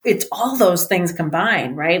it's all those things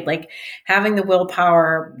combined, right? Like having the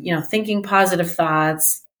willpower, thinking positive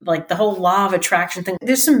thoughts, like the whole law of attraction thing.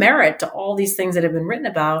 There's some merit to all these things that have been written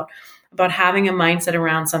about having a mindset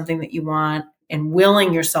around something that you want and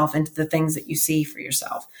willing yourself into the things that you see for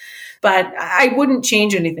yourself. But I wouldn't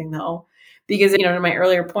change anything though, because, to my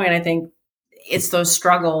earlier point, I think it's those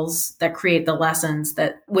struggles that create the lessons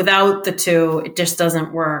that without the two, it just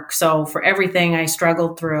doesn't work. So for everything I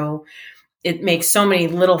struggled through, it makes so many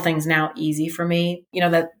little things now easy for me,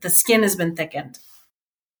 that the skin has been thickened.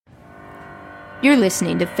 You're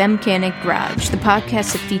listening to Femcanic Garage, the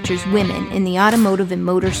podcast that features women in the automotive and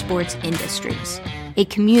motorsports industries. A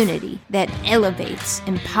community that elevates,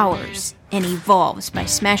 empowers, and evolves by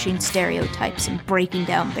smashing stereotypes and breaking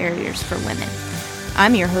down barriers for women.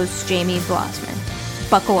 I'm your host, Jamie Blosman.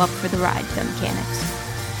 Buckle up for the ride, Femcanics.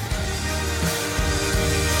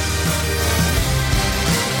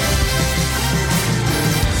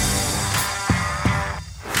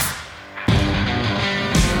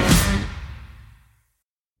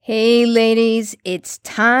 Hey ladies, it's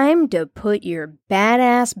time to put your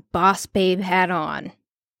badass boss babe hat on.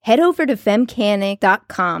 Head over to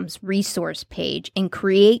femcanic.com's resource page and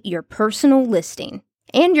create your personal listing.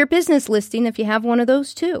 And your business listing if you have one of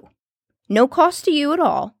those too. No cost to you at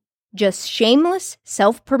all, just shameless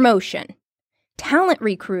self-promotion. Talent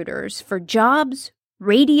recruiters for jobs,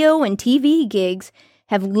 radio, and TV gigs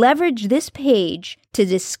have leveraged this page to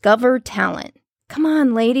discover talent. Come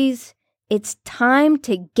on, ladies. It's time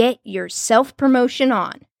to get your self-promotion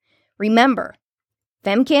on. Remember,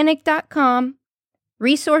 femcanic.com,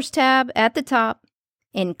 resource tab at the top,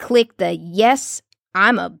 and click the Yes,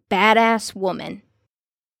 I'm a Badass Woman.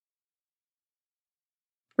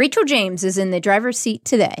 Rachel James is in the driver's seat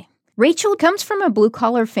today. Rachel comes from a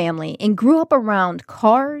blue-collar family and grew up around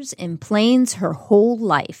cars and planes her whole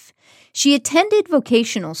life. She attended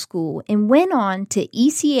vocational school and went on to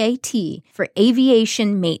ECAT for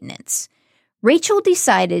aviation maintenance. Rachel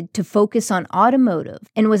decided to focus on automotive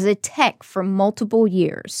and was a tech for multiple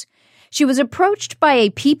years. She was approached by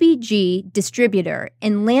a PPG distributor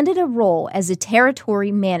and landed a role as a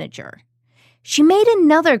territory manager. She made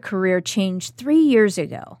another career change 3 years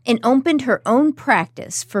ago and opened her own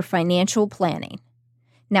practice for financial planning.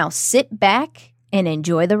 Now sit back and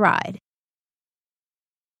enjoy the ride.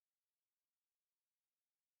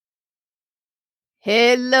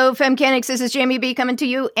 Hello, Femcanics. This is Jamie B coming to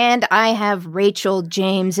you, and I have Rachel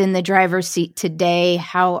James in the driver's seat today.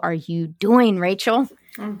 How are you doing, Rachel?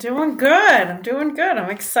 I'm doing good. I'm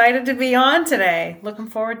excited to be on today. Looking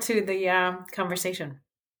forward to the conversation.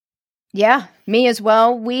 Yeah, me as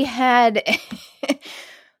well. We had,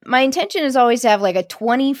 my intention is always to have like a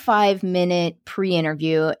 25-minute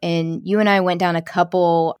pre-interview, and you and I went down a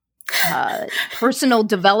couple personal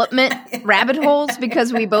development rabbit holes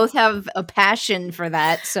because we both have a passion for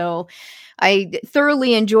that. So I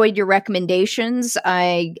thoroughly enjoyed your recommendations.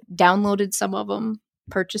 I downloaded some of them,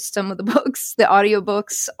 purchased some of the books, the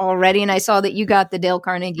audiobooks already, and I saw that you got the Dale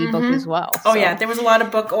Carnegie book as well. Oh, yeah. There was a lot of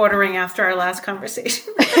book ordering after our last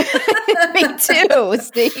conversation. Me too.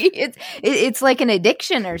 It's like an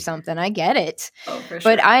addiction or something. I get it. Oh, for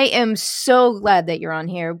sure. But I am so glad that you're on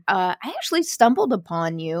here. I actually stumbled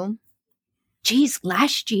upon you,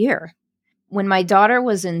 last year. When my daughter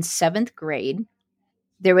was in 7th grade,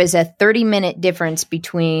 there was a 30-minute difference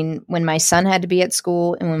between when my son had to be at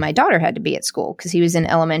school and when my daughter had to be at school because he was in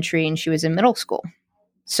elementary and she was in middle school.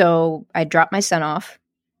 So I dropped my son off.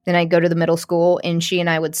 Then I'd go to the middle school and she and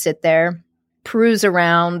I would sit there, peruse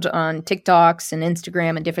around on TikToks and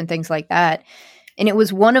Instagram and different things like that. And it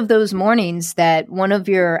was one of those mornings that one of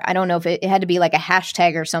your, I don't know if it had to be like a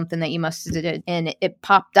hashtag or something that you must have did, and it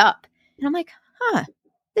popped up. And I'm like,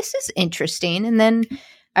 this is interesting. And then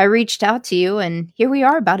I reached out to you, and here we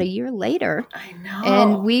are about a year later. I know.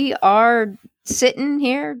 And we are sitting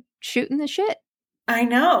here shooting the shit. I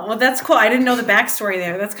know. Well, that's cool. I didn't know the backstory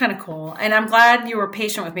there. That's kind of cool. And I'm glad you were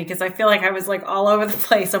patient with me because I feel like I was like all over the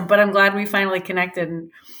place. But I'm glad we finally connected.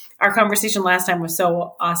 And our conversation last time was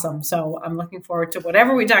so awesome. So I'm looking forward to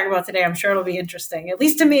whatever we talk about today. I'm sure it'll be interesting, at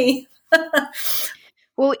least to me.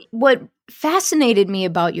 Well, what fascinated me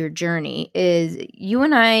about your journey is you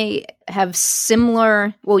and I have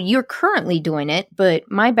similar, well, you're currently doing it,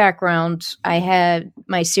 but my background, I had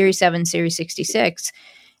my Series 7, Series 66,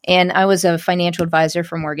 and I was a financial advisor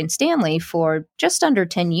for Morgan Stanley for just under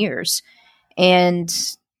 10 years. And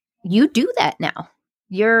you do that now.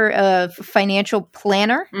 You're a financial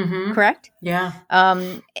planner, correct? Yeah.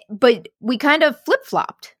 But we kind of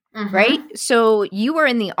flip-flopped, right? So you were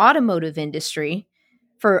in the automotive industry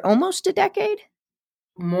for almost a decade?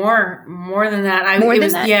 More than that. More it than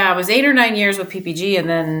was, that? yeah, it was 8 or 9 years with PPG, and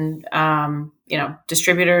then,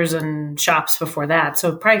 distributors and shops before that.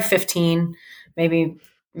 So probably 15, maybe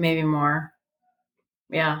more.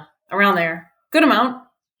 Yeah, around there. Good amount.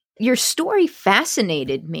 Your story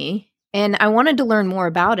fascinated me, and I wanted to learn more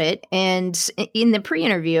about it. And in the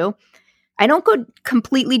pre-interview, I don't go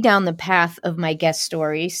completely down the path of my guest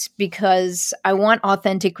stories because I want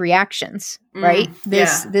authentic reactions, right?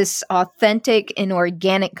 This authentic and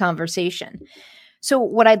organic conversation. So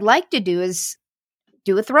what I'd like to do is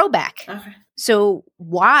do a throwback. Okay. So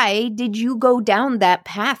why did you go down that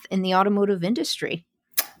path in the automotive industry?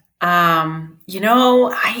 I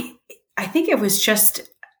think it was just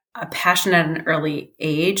a passion at an early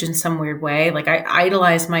age in some weird way. Like I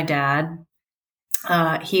idolized my dad.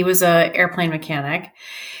 He was a airplane mechanic.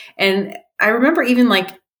 And I remember even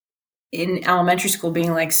like in elementary school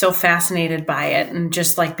being like so fascinated by it and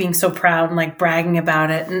just like being so proud and like bragging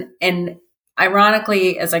about it. And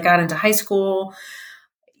ironically, as I got into high school,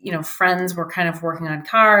 friends were kind of working on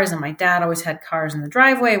cars, and my dad always had cars in the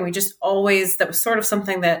driveway. We just always, that was sort of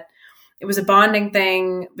something that it was a bonding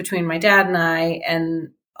thing between my dad and I, and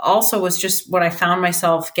also was just what I found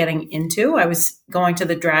myself getting into. I was going to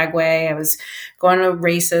the dragway. I was going to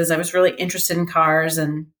races. I was really interested in cars.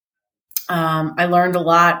 And I learned a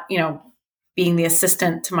lot, being the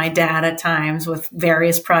assistant to my dad at times with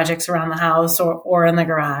various projects around the house or in the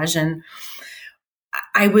garage. And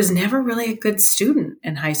I was never really a good student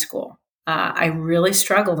in high school. I really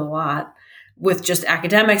struggled a lot with just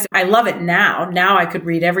academics. I love it now. Now I could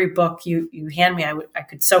read every book you hand me. I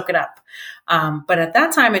could soak it up. But at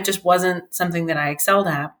that time, it just wasn't something that I excelled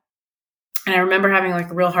at. And I remember having like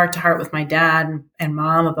a real heart to heart with my dad and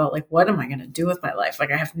mom about like, what am I going to do with my life?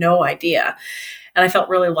 Like, I have no idea. And I felt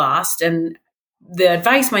really lost. And the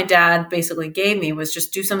advice my dad basically gave me was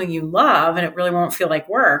just do something you love and it really won't feel like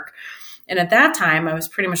work. And at that time, I was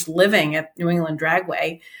pretty much living at New England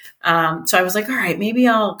Dragway. So I was like, all right, maybe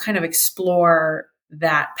I'll kind of explore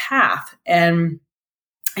that path. And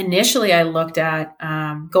initially I looked at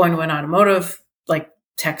going to an automotive like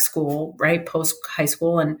tech school, right, post high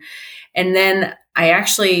school. And then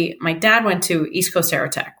my dad went to East Coast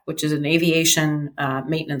Aerotech, which is an aviation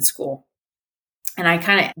maintenance school. And I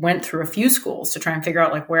kind of went through a few schools to try and figure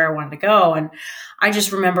out like where I wanted to go. And I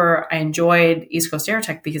just remember I enjoyed East Coast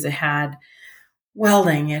Aerotech because it had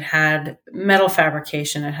welding, it had metal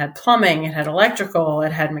fabrication, it had plumbing, it had electrical,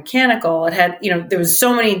 it had mechanical, it had, there was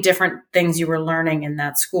so many different things you were learning in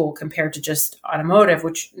that school compared to just automotive,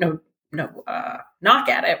 which no knock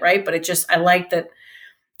at it, right? But I liked that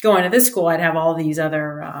going to this school, I'd have all these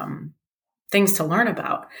other things to learn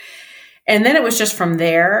about. And then it was just from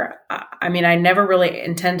there. I never really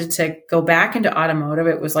intended to go back into automotive.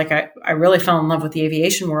 It was like I really fell in love with the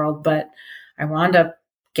aviation world, but I wound up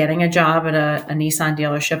getting a job at a Nissan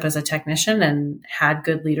dealership as a technician and had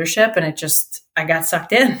good leadership. And I got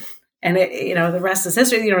sucked in. And the rest is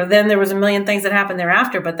history. Then there was a million things that happened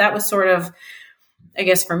thereafter, but that was sort of, I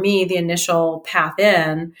guess for me, the initial path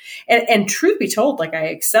in. And truth be told, like I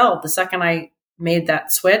excelled the second I made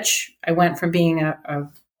that switch. I went from being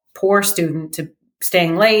a poor student to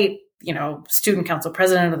staying late, student council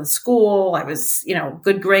president of the school. I was,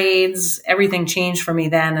 good grades, everything changed for me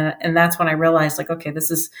then. And that's when I realized like, okay,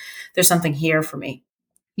 there's something here for me.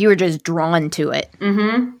 You were just drawn to it.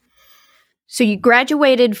 Mm-hmm. So you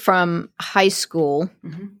graduated from high school,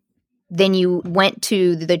 mm-hmm. Then you went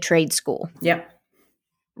to the trade school. Yep.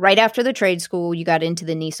 Right after the trade school, you got into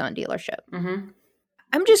the Nissan dealership. Mm-hmm.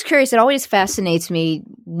 I'm just curious. It always fascinates me,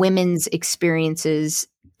 women's experiences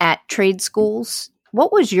at trade schools.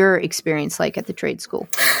 What was your experience like at the trade school?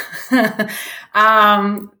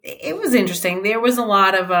 It was interesting. There was a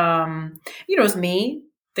lot of, it was me.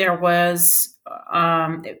 There was,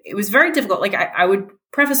 it was very difficult. Like I would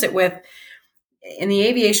preface it with, in the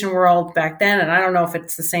aviation world back then, and I don't know if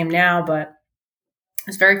it's the same now, but it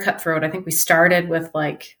was very cutthroat. I think we started with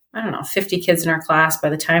 50 kids in our class. By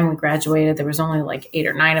the time we graduated, there was only like 8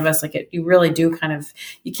 or 9 of us. You really do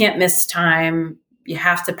you can't miss time. You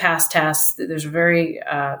have to pass tests. There's a very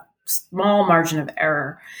small margin of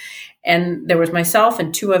error. And there was myself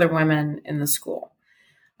and 2 other women in the school.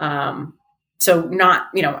 So not,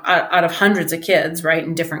 out of hundreds of kids, right,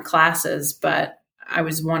 in different classes, but I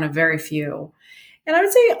was one of very few. And I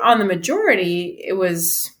would say on the majority, it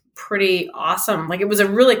was pretty awesome. Like it was a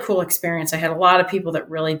really cool experience. I had a lot of people that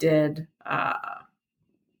really did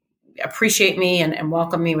appreciate me and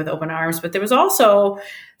welcome me with open arms. But there was also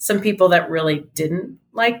some people that really didn't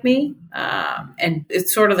like me. And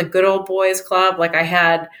it's sort of the good old boys club. Like I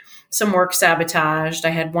had some work sabotaged.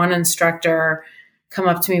 I had one instructor come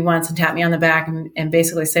up to me once and tap me on the back and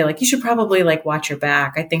basically say, like, you should probably like watch your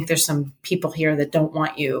back. I think there's some people here that don't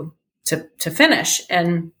want you to finish.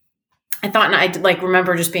 And I thought, and I like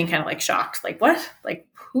remember just being kind of like shocked, like, what? Like,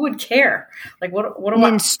 who would care? Like, what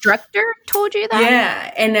An instructor told you that?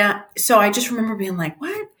 Yeah. And so I just remember being like,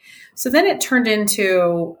 what? So then it turned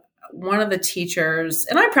into one of the teachers,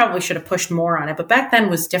 and I probably should have pushed more on it, but back then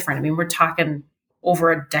was different. I mean, we're talking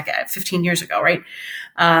over a decade, 15 years ago, right?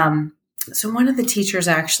 So one of the teachers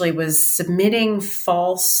actually was submitting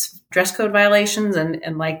false dress code violations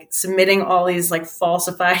and like submitting all these like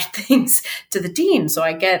falsified things to the dean. So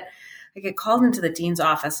I get called into the dean's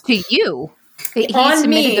office. To you? On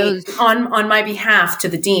me, on my behalf to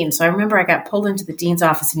the dean. So I remember I got pulled into the dean's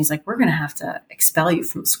office and he's like, we're going to have to expel you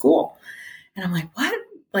from school. And I'm like, what?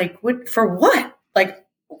 Like, what, for what? Like,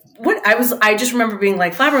 what? I just remember being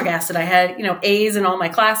like flabbergasted. I had, A's in all my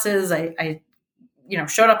classes. I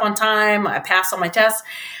showed up on time. I passed all my tests.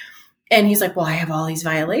 And he's like, well, I have all these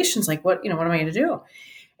violations. Like, what am I going to do?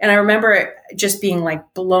 And I remember just being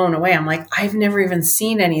like blown away. I'm like, I've never even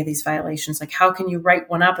seen any of these violations. Like, how can you write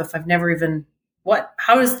one up if I've never even,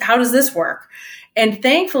 how does this work? And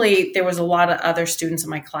thankfully there was a lot of other students in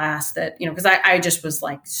my class that, because I just was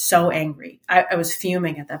like so angry. I was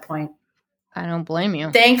fuming at that point. I don't blame you.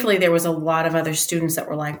 Thankfully there was a lot of other students that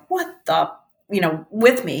were like, what the,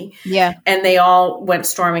 with me. Yeah. And they all went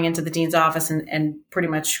storming into the dean's office and pretty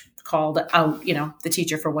much called out, the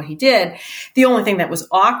teacher for what he did. The only thing that was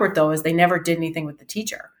awkward though, is they never did anything with the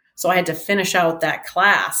teacher. So I had to finish out that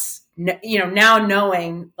class, now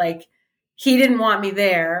knowing like he didn't want me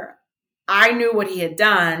there. I knew what he had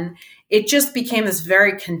done. It just became this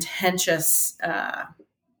very contentious,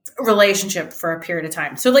 relationship for a period of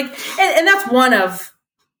time. So like, and that's one of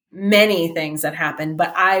many things that happened,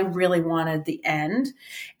 but I really wanted the end.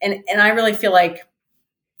 And I really feel like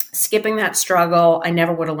skipping that struggle, I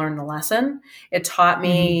never would have learned the lesson. It taught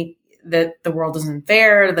me that the world isn't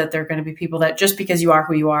fair, that there are going to be people that just because you are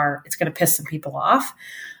who you are, it's going to piss some people off.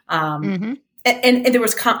 And there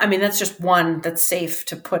was, that's just one that's safe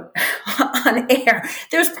to put on air.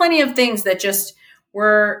 There's plenty of things that just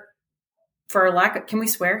were, for lack of, can we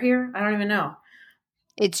swear here? I don't even know.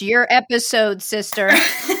 It's your episode, sister.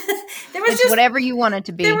 It's just whatever you want it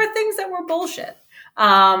to be. There were things that were bullshit.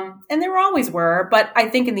 And there always were, but I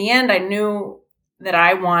think in the end I knew that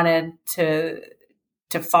I wanted to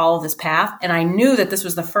follow this path. And I knew that this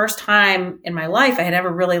was the first time in my life I had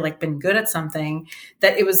ever really like been good at something,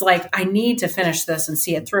 that it was like, I need to finish this and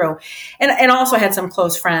see it through. And also had some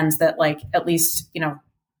close friends that like, at least,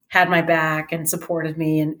 had my back and supported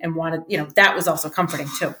me and wanted, that was also comforting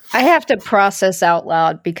too. I have to process out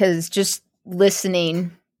loud because just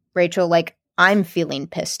listening, Rachel, like I'm feeling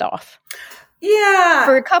pissed off. Yeah.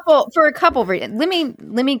 For a couple of reasons.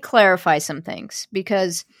 Let me clarify some things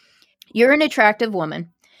because you're an attractive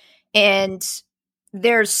woman and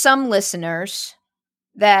there's some listeners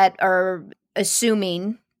that are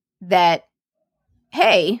assuming that,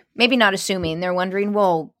 hey, maybe not assuming, they're wondering,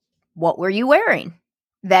 well, what were you wearing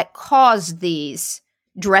that caused these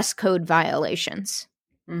dress code violations?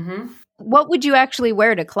 Mm-hmm. What would you actually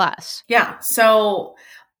wear to class? Yeah. So,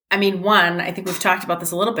 one, I think we've talked about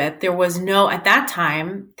this a little bit. There was at that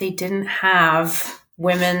time, they didn't have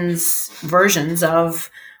women's versions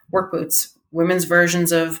of work boots, women's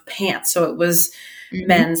versions of pants. So it was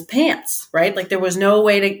men's pants, right? Like there was no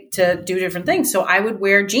way to do different things. So I would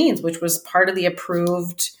wear jeans, which was part of the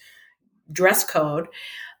approved dress code.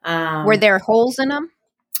 Were there holes in them?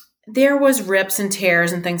 There was rips and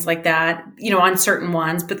tears and things like that, on certain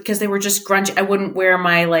ones, but because they were just grungy, I wouldn't wear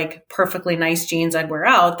my like perfectly nice jeans I'd wear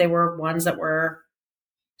out. They were ones that were.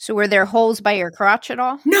 So were there holes by your crotch at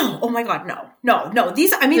all? No. Oh my God. No.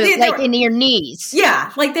 These, so they like were, in your knees.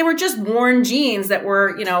 Yeah. Like they were just worn jeans that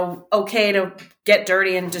were, okay to get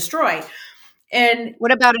dirty and destroy. And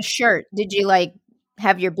what about a shirt? Did you like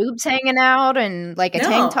have your boobs hanging out and like a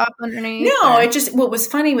tank top underneath? No, what was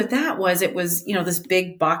funny with that was it was, this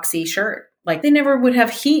big boxy shirt. Like they never would have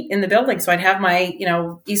heat in the building. So I'd have my,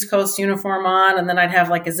 East Coast uniform on and then I'd have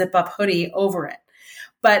like a zip up hoodie over it.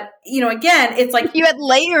 But, again, it's like you had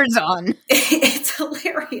layers on. It's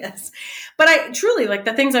hilarious. But I truly like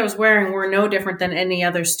the things I was wearing were no different than any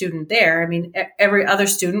other student there. Every other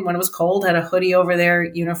student, when it was cold, had a hoodie over their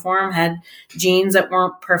uniform, had jeans that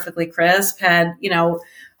weren't perfectly crisp, had,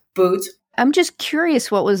 boots. I'm just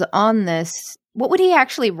curious what was on this. What would he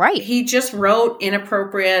actually write? He just wrote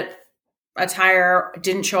inappropriate attire,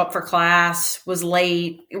 didn't show up for class, was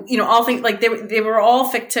late, all things like they were all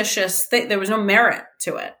fictitious. There was no merit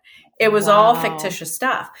to it. It was all fictitious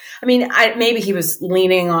stuff. Maybe he was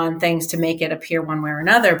leaning on things to make it appear one way or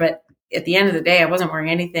another, but at the end of the day, I wasn't wearing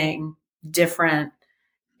anything different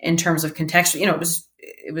in terms of contextual.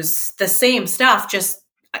 It was the same stuff, just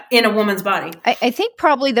in a woman's body. I think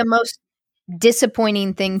probably the most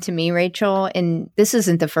disappointing thing to me, Rachel, and this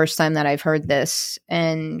isn't the first time that I've heard this,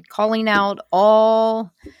 and calling out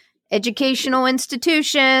all educational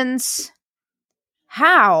institutions,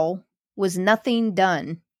 how was nothing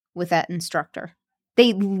done with that instructor?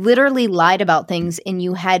 They literally lied about things, and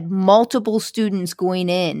you had multiple students going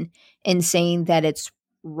in and saying that it's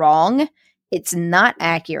wrong, it's not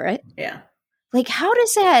accurate. Yeah. Like, how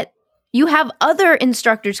does that? You have other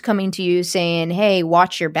instructors coming to you saying, hey,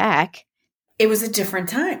 watch your back. It was a different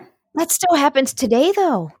time. That still happens today,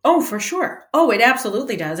 though. Oh, for sure. Oh, it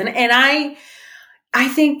absolutely does. And I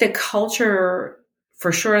think the culture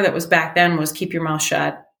for sure that was back then was keep your mouth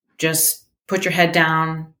shut, just put your head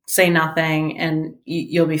down, say nothing, and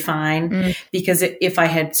you'll be fine. Because if I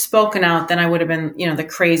had spoken out, then I would have been, the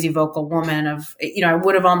crazy vocal woman of, I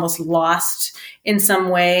would have almost lost in some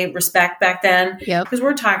way respect back then. Yep. Because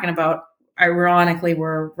we're talking about, ironically,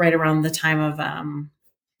 we're right around the time of 9/11.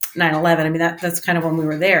 I mean, that's kind of when we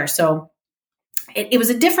were there. So it was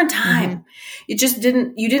a different time. You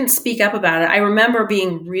didn't speak up about it. I remember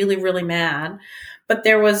being really, really mad, but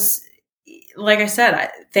there was, like I said,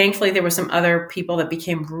 thankfully there were some other people that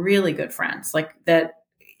became really good friends, like that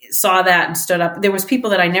saw that and stood up. There was people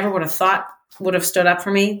that I never would have thought would have stood up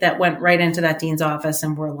for me that went right into that dean's office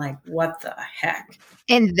and were like, what the heck?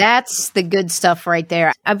 And that's the good stuff right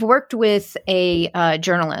there. I've worked with a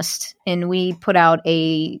journalist, and we put out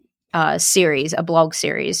a blog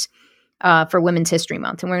series for Women's History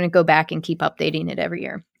Month. And we're going to go back and keep updating it every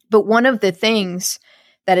year. But one of the things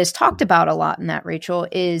that is talked about a lot in that, Rachel,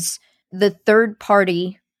 is the third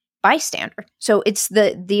party bystander. So it's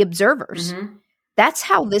the observers. That's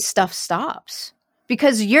how this stuff stops.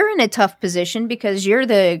 Because you're in a tough position because you're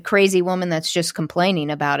the crazy woman that's just complaining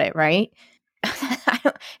about it, right?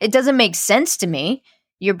 It doesn't make sense to me.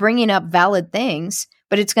 You're bringing up valid things,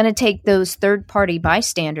 but it's going to take those third-party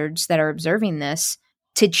bystanders that are observing this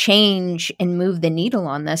to change and move the needle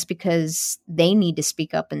on this because they need to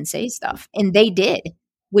speak up and say stuff. And they did,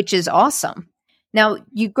 which is awesome. Now,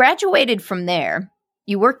 you graduated from there.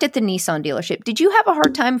 You worked at the Nissan dealership. Did you have a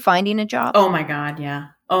hard time finding a job? Oh, my God,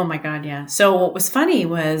 yeah. So what was funny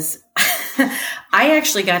was I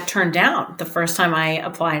actually got turned down the first time I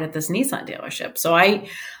applied at this Nissan dealership. So I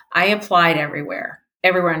applied everywhere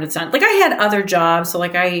under the sun. Like I had other jobs. So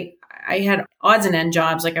like I had odds and end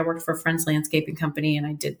jobs. Like I worked for a friend's landscaping company and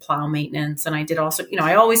I did plow maintenance. And I did also,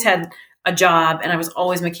 I always had a job and I was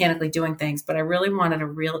always mechanically doing things, but I really wanted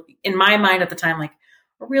in my mind at the time, like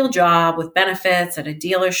a real job with benefits at a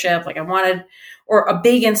dealership. Like I wanted, or a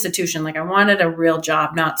big institution. Like I wanted a real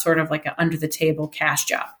job, not sort of like an under the table cash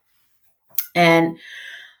job. And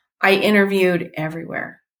I interviewed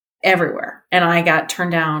everywhere. And I got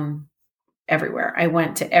turned down everywhere. I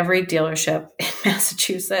went to every dealership in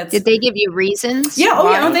Massachusetts. Did they give you reasons? Yeah.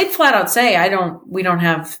 Oh, yeah. They'd flat out say, we don't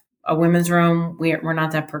have a women's room. We're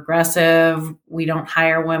not that progressive. We don't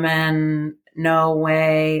hire women. No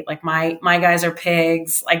way. Like my guys are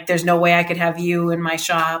pigs. Like there's no way I could have you in my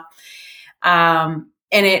shop. And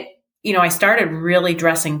I started really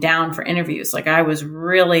dressing down for interviews. Like I was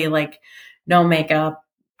really like no makeup,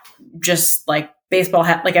 just like baseball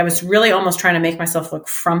hat. Like I was really almost trying to make myself look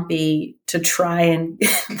frumpy to try and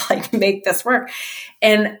like make this work.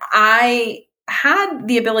 And I had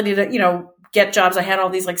the ability to, get jobs. I had all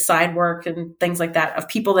these like side work and things like that of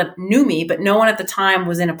people that knew me, but no one at the time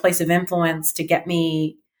was in a place of influence to get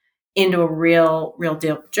me into a real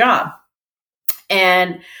deal job.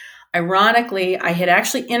 And ironically, I had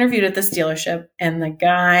actually interviewed at this dealership and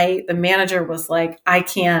the manager was like, I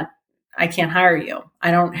can't hire you.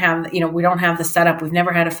 I don't have, we don't have the setup. We've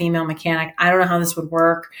never had a female mechanic. I don't know how this would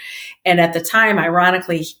work. And at the time,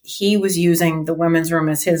 ironically, he was using the women's room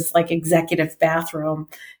as his like executive bathroom.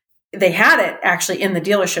 They had it actually in the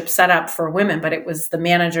dealership set up for women, but it was the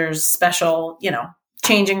manager's special,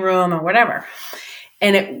 changing room or whatever.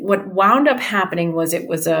 And what wound up happening was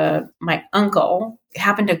my uncle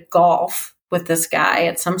happened to golf with this guy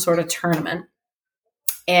at some sort of tournament.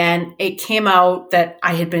 And it came out that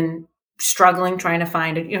I had been struggling trying to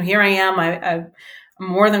find it. Here I am. I'm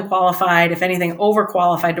more than qualified, if anything,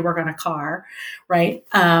 overqualified to work on a car. Right.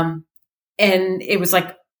 And it was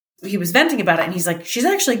like, he was venting about it and he's like, she's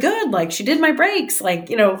actually good. Like she did my brakes.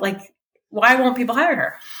 Like, like why won't people hire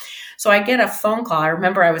her? So I get a phone call. I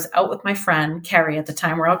remember I was out with my friend, Carrie, at the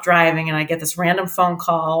time. We're out driving and I get this random phone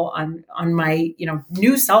call on my,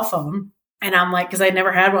 new cell phone. And I'm like, cause I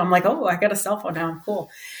never had one. I'm like, oh, I got a cell phone now. I'm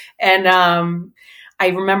cool. And, I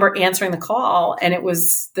remember answering the call, and it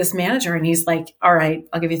was this manager, and he's like, all right,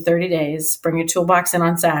 I'll give you 30 days, bring your toolbox in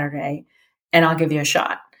on Saturday, and I'll give you a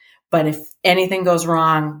shot. But if anything goes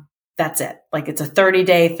wrong, that's it. Like, it's a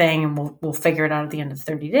 30-day thing, and we'll figure it out at the end of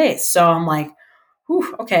 30 days. So I'm like,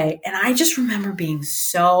 whew, okay. And I just remember being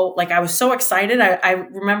so, like, I was so excited. I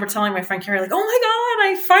remember telling my friend Carrie, like, oh my God,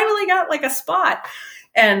 I finally got like a spot.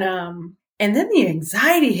 And then the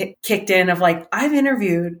anxiety kicked in of like, I've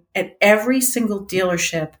interviewed at every single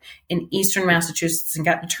dealership in Eastern Massachusetts and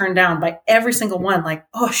gotten turned down by every single one. Like,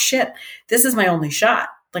 oh shit, this is my only shot.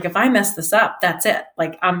 Like, if I mess this up, that's it.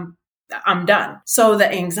 Like, I'm done. So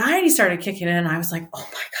the anxiety started kicking in. I was like, oh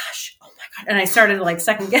my gosh. And I started to like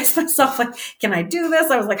second guess myself, like, can I do this?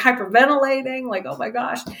 I was like hyperventilating, like, oh my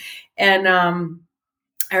gosh. And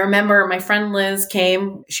I remember my friend Liz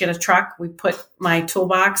came, she had a truck. We put my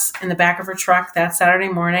toolbox in the back of her truck that Saturday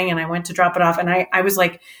morning, and I went to drop it off. And I was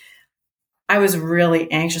like, I was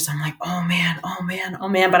really anxious. I'm like, oh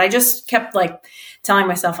man. But I just kept like telling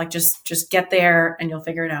myself, like, just get there and you'll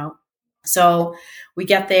figure it out. So we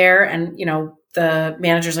get there, and, the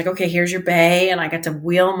manager's like, okay, here's your bay. And I got to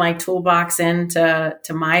wheel my toolbox into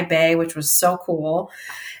my bay, which was so cool.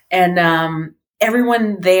 And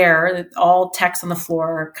everyone there, all techs on the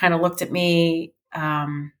floor, kind of looked at me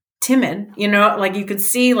timid, like you could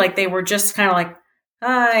see like they were just kind of like,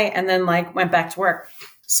 hi, and then like went back to work.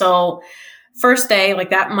 So first day,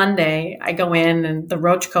 like that Monday, I go in, and the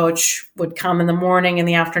roach coach would come in the morning and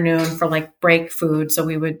the afternoon for like break food. So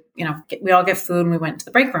we would, we all get food, and we went to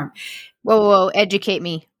the break room. Whoa, educate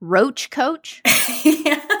me. Roach coach?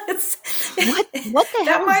 Yeah, what the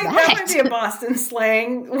hell is that? That might be a Boston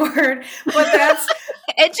slang word, but that's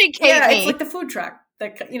educate me. It's like the food truck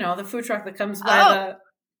the food truck that comes by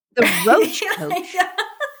the roach coach. Yeah.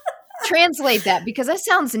 Translate that, because that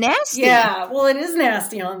sounds nasty. Yeah, well, it is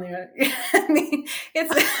nasty on there. I mean,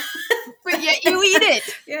 it's but yet you eat it.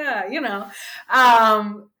 Yeah,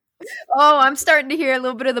 Oh, I'm starting to hear a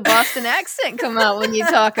little bit of the Boston accent come out when you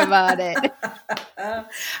talk about it.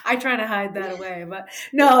 I try to hide that away, but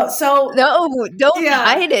no, don't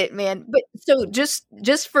hide it, man. But so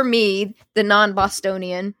just for me, the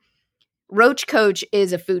non-Bostonian, Roach Coach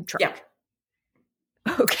is a food truck. Yeah.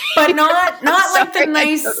 Okay. But not like the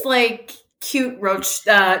nice, like cute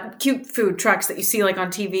cute food trucks that you see like on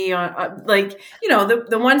TV on like,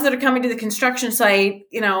 the ones that are coming to the construction site,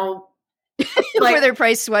 like, where they're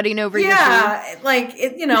probably sweating over your food. Yeah, like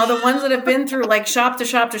the ones that have been through like shop to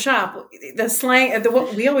shop to shop. The slang,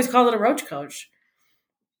 we always call it a roach coach.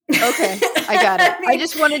 Okay, I got it. I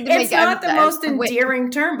just wanted to make. It's not the most endearing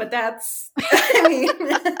term, but that's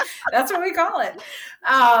that's what we call it.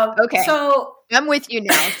 Okay, so I'm with you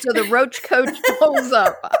now. So the roach coach pulls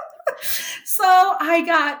up. So I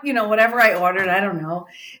got whatever I ordered. I don't know,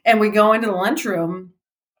 and we go into the lunchroom,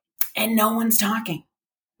 and no one's talking.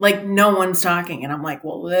 Like, no one's talking. And I'm like,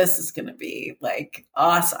 well, this is going to be like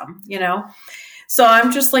awesome, So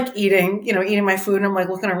I'm just like eating my food. And I'm like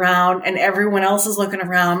looking around, and everyone else is looking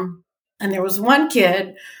around. And there was one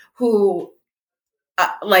kid who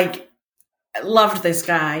like loved this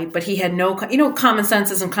guy, but he had no, common sense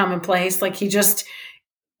isn't commonplace. Like he just,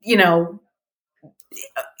 what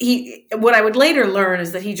I would later learn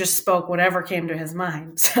is that he just spoke whatever came to his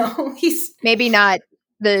mind. So he's maybe not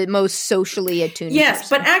the most socially attuned. Yes,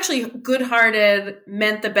 person. but actually good-hearted,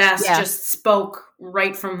 meant the best, just spoke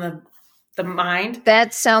right from the mind.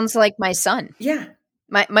 That sounds like my son. Yeah.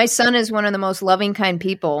 My son is one of the most loving, kind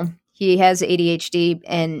people. He has ADHD,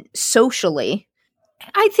 and socially,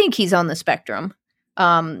 I think he's on the spectrum.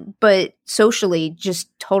 But socially just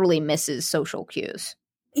totally misses social cues.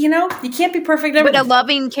 You can't be perfect. But a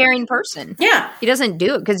loving, caring person. Yeah. He doesn't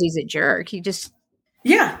do it because he's a jerk. He just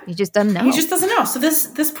doesn't know. He just doesn't know. So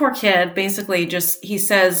this poor kid basically he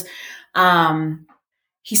says,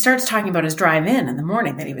 he starts talking about his drive in the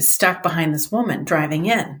morning, that he was stuck behind this woman driving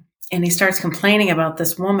in. And he starts complaining about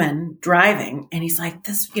this woman driving. And he's like,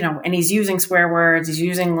 and he's using swear words. He's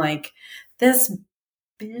using like this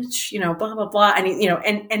bitch, blah, blah, blah. And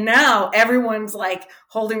and now everyone's like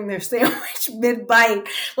holding their sandwich mid bite,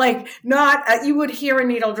 like not, you would hear a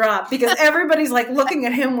needle drop, because everybody's like looking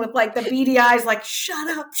at him with like the beady eyes, like, shut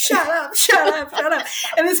up.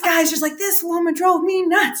 And this guy's just like, this woman drove me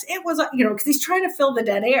nuts. It was, because he's trying to fill the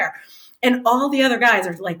dead air. And all the other guys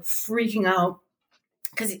are like freaking out.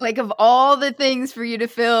 Because like, of all the things for you to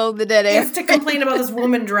fill the dead air, is to complain about this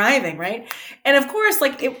woman driving, right? And of course,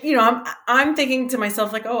 like, I'm thinking to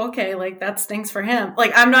myself, like, oh, okay, like that stinks for him.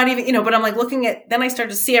 Like, I'm not even, but I'm like looking at. Then I start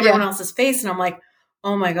to see everyone else's face, and I'm like,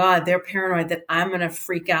 oh my god, they're paranoid that I'm gonna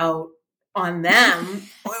freak out on them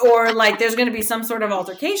or like there's going to be some sort of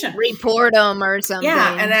altercation. Report them or something.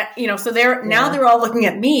 Yeah. And that, so now they're all looking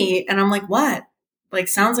at me and I'm like, what? Like,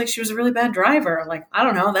 sounds like she was a really bad driver. Like, I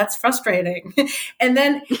don't know. That's frustrating. And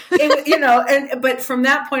then, but from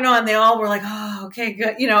that point on, they all were like, oh, okay,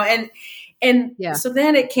 good. So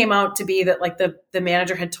then it came out to be that like the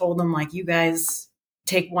manager had told them like, you guys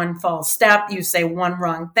take one false step, you say one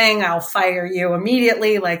wrong thing, I'll fire you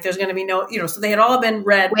immediately. Like there's going to be no, so they had all been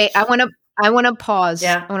read. Wait, I want to pause.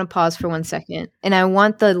 Yeah. I want to pause for 1 second. And I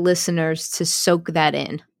want the listeners to soak that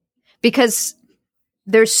in because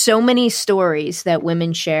there's so many stories that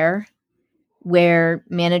women share where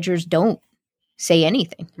managers don't say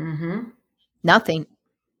anything. Mm-hmm. Nothing.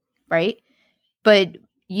 Right? But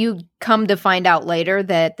you come to find out later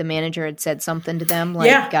that the manager had said something to them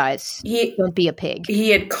like, guys, don't be a pig. He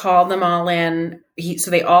had called them all in. So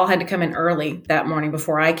they all had to come in early that morning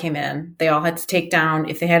before I came in. They all had to take down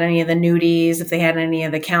if they had any of the nudies, if they had any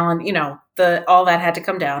of the calendar, all that had to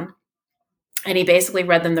come down. And he basically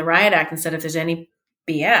read them the riot act and said, if there's any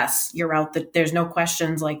BS, you're out. There's no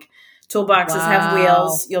questions. Like toolboxes have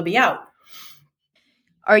wheels, you'll be out.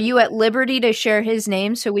 Are you at liberty to share his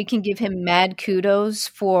name so we can give him mad kudos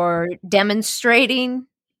for demonstrating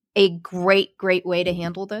a great, great way to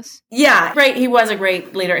handle this? Yeah, right. He was a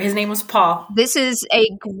great leader. His name was Paul. This is a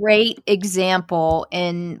great example.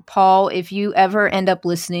 And Paul, if you ever end up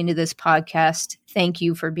listening to this podcast, thank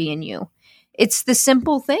you for being you. It's the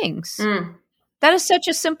simple things. That is such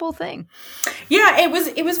a simple thing. Yeah, it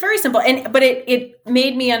was very simple. But it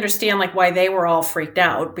made me understand like why they were all freaked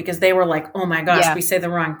out because they were like, oh my gosh, we say the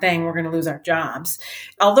wrong thing, we're going to lose our jobs.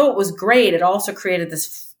 Although it was great, it also created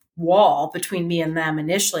this wall between me and them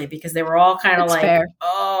initially because they were all kind of like, fair.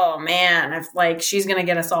 Oh man, if like she's going to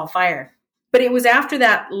get us all fired. But it was after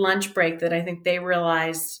that lunch break that I think they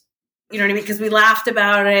realized, you know what I mean? Because we laughed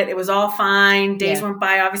about it. It was all fine. Days went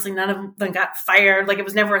by. Obviously none of them got fired. Like it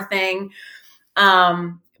was never a thing.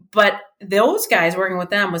 But those guys working with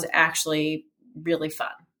them was actually really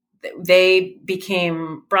fun. They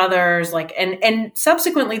became brothers, like, and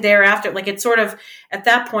subsequently thereafter, like it's sort of at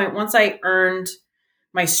that point, once I earned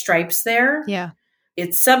my stripes there,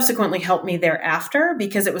 it subsequently helped me thereafter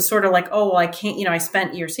because it was sort of like, oh, well, I can't, I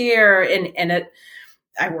spent years here and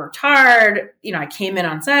I worked hard, I came in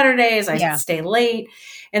on Saturdays, I stay late.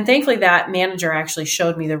 And thankfully that manager actually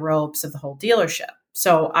showed me the ropes of the whole dealership.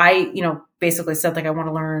 So I, basically said, like, I want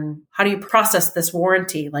to learn, how do you process this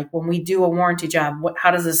warranty? Like when we do a warranty job, what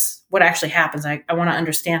actually happens? I want to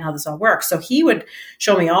understand how this all works. So he would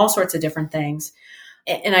show me all sorts of different things.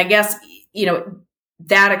 And I guess,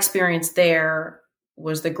 that experience there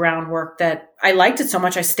was the groundwork that I liked it so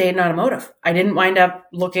much. I stayed in automotive. I didn't wind up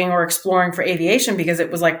looking or exploring for aviation because it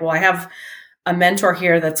was like, well, I have a mentor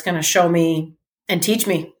here that's going to show me and teach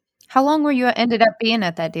me. How long were you ended up being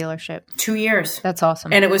at that dealership? 2 years. That's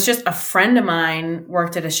awesome. And it was just a friend of mine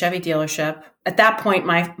worked at a Chevy dealership. At that point,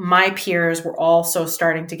 my peers were also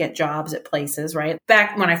starting to get jobs at places, right?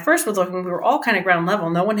 Back when I first was looking, we were all kind of ground level.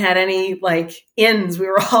 No one had any like ins. We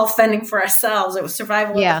were all fending for ourselves. It was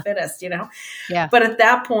survival of the fittest, Yeah. But at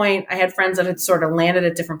that point, I had friends that had sort of landed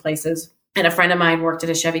at different places. And a friend of mine worked at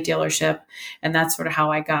a Chevy dealership. And that's sort of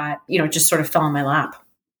how I got, just sort of fell in my lap.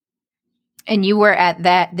 And you were at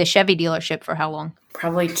the Chevy dealership for how long?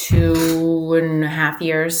 Probably 2.5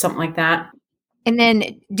 years, something like that. And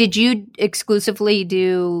then did you exclusively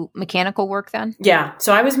do mechanical work then? Yeah.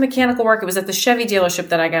 So I was mechanical work. It was at the Chevy dealership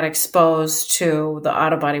that I got exposed to the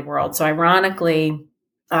auto body world. So ironically,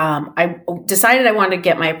 I decided I wanted to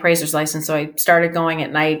get my appraiser's license. So I started going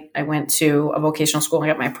at night. I went to a vocational school and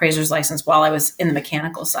got my appraiser's license while I was in the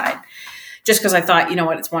mechanical side. Just because I thought,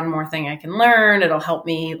 it's one more thing I can learn. It'll help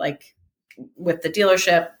me like with the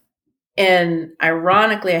dealership. And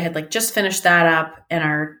ironically, I had just finished that up and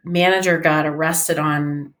our manager got arrested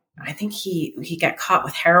on, I think he got caught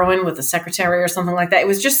with heroin with the secretary or something like that. It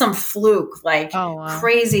was just some fluke,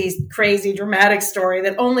 crazy, crazy dramatic story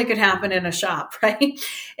that only could happen in a shop. Right.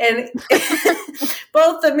 And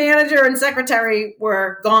both the manager and secretary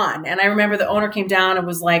were gone. And I remember the owner came down and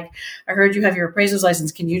was like, I heard you have your appraiser's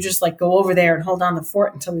license. Can you just go over there and hold down the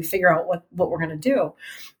fort until we figure out what we're going to do?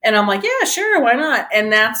 And I'm like, yeah, sure. Why not?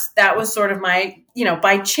 And that was sort of my,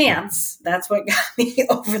 by chance, that's what got me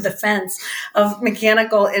over the fence of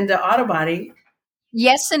mechanical into auto body.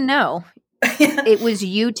 Yes and no. It was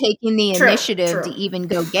you taking the initiative to even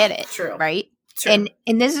go get it. True. Right. True.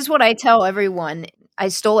 And this is what I tell everyone. I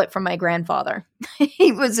stole it from my grandfather.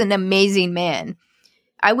 He was an amazing man.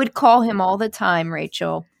 I would call him all the time,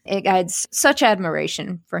 Rachel. I had such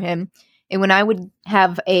admiration for him. And when I would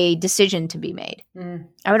have a decision to be made,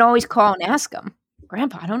 I would always call and ask him,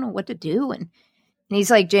 Grandpa, I don't know what to do. And he's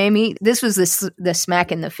like, Jamie, this was the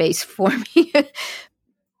smack in the face for me.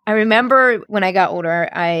 I remember when I got older,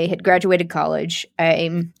 I had graduated college.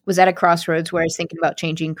 I was at a crossroads where I was thinking about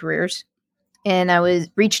changing careers. And I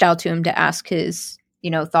reached out to him to ask his,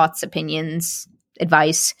 thoughts, opinions,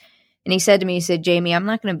 advice. And he said to me, Jamie, I'm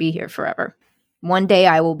not going to be here forever. One day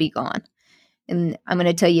I will be gone. And I'm going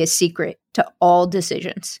to tell you a secret to all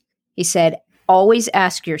decisions. He said, always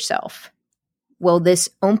ask yourself, will this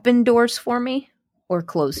open doors for me or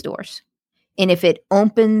close doors? And if it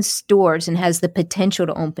opens doors and has the potential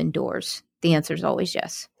to open doors, the answer is always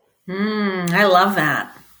yes. I love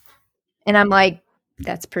that. And I'm like,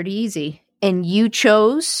 that's pretty easy. And you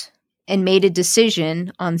chose and made a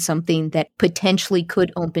decision on something that potentially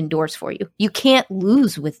could open doors for you. You can't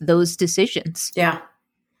lose with those decisions. Yeah.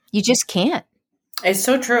 You just can't. It's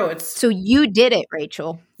so true. So you did it,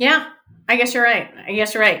 Rachel. Yeah. I guess you're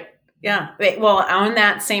right. Yeah. Well, on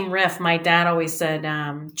that same riff, my dad always said,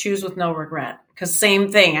 choose with no regret. Because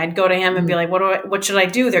same thing, I'd go to him and be like, what should I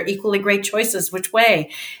do? They're equally great choices. Which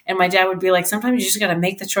way? And my dad would be like, sometimes you just got to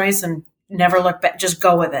make the choice and never look back. Just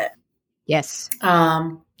go with it. Yes.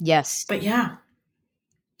 Yes. But yeah.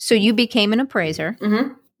 So you became an appraiser,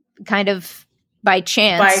 kind of by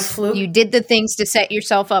chance. By fluke. You did the things to set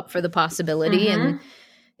yourself up for the possibility. And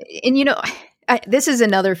this is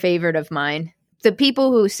another favorite of mine. The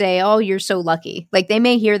people who say, oh, you're so lucky. Like they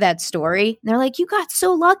may hear that story. And they're like, you got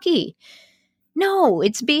so lucky. No,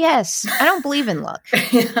 it's BS. I don't believe in luck.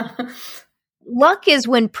 Yeah. Luck is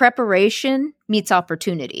when preparation meets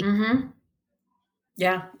opportunity.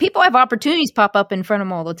 Yeah. People have opportunities pop up in front of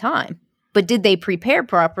them all the time. But did they prepare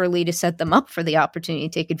properly to set them up for the opportunity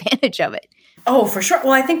to take advantage of it? Oh, for sure.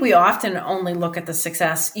 Well, I think we often only look at the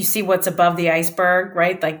success. You see what's above the iceberg,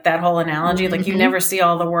 right? Like that whole analogy. Like you never see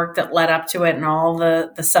all the work that led up to it and all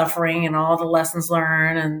the suffering and all the lessons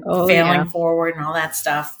learned and failing forward and all that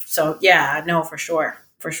stuff. So yeah, no, for sure.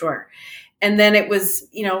 For sure. And then it was,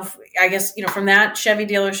 I guess, from that Chevy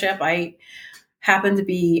dealership, I happened to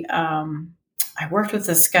be, I worked with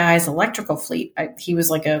this guy's electrical fleet. He was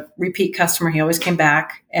like a repeat customer. He always came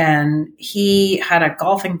back, and he had a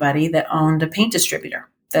golfing buddy that owned a paint distributor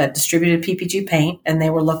that distributed PPG paint, and they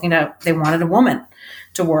wanted a woman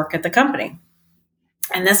to work at the company.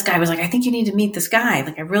 And this guy was like, I think you need to meet this guy.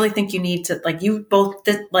 Like, I really think you need to, like, you both,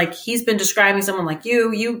 like, he's been describing someone like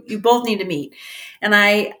you both need to meet. And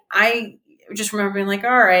I just remember being like, all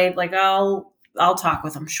right, like, I'll talk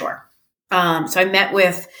with him. Sure. So I met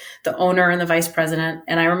with the owner and the vice president,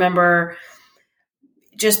 and I remember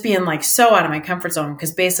just being like so out of my comfort zone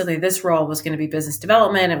because basically this role was going to be business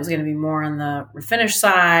development. It was going to be more on the refinish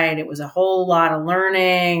side. It was a whole lot of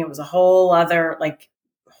learning. It was a whole other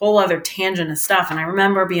tangent of stuff. And I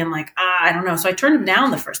remember being like, I don't know. So I turned him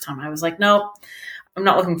down the first time. I was like, nope, I'm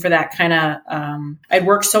not looking for that kind of, I'd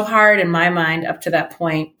worked so hard in my mind up to that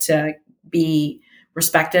point to be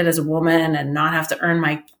respected as a woman and not have to earn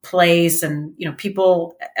my place. And,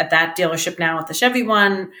 people at that dealership now at the Chevy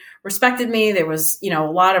one respected me. There was, a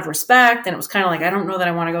lot of respect. And it was kind of like, I don't know that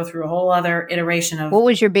I want to go through a whole other iteration of. What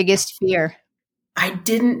was your biggest fear? I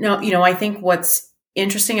didn't know, I think what's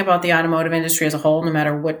interesting about the automotive industry as a whole, no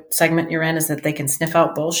matter what segment you're in, is that they can sniff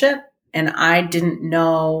out bullshit. And I didn't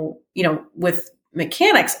know, with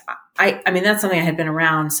mechanics, I mean, that's something I had been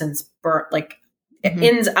around since birth, like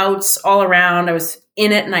ins, outs, all around. I was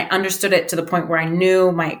in it and I understood it to the point where I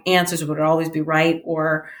knew my answers would always be right,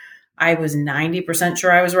 or I was 90%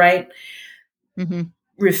 sure I was right.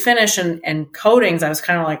 Refinish and coatings, I was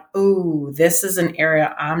kind of like, ooh, this is an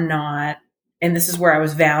area I'm not. And this is where I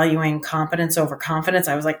was valuing competence over confidence.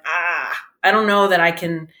 I was like, I don't know that I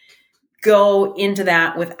can go into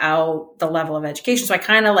that without the level of education. So I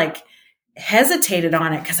kind of like hesitated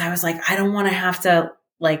on it because I was like, I don't want to have to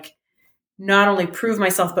like not only prove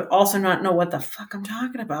myself, but also not know what the fuck I'm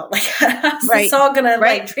talking about. Like, how's this all going to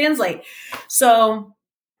like translate? So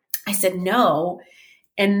I said no.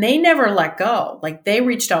 And they never let go. Like they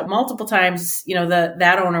reached out multiple times.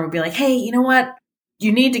 That owner would be like, hey, you know what?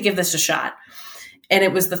 You need to give this a shot. And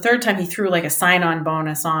it was the third time he threw like a sign-on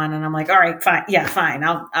bonus on. And I'm like, all right, fine. Yeah, fine.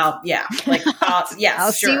 I'll I'll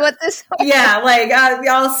sure. see what this. Yeah. Like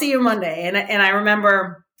I'll see you Monday. And I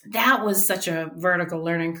remember that was such a vertical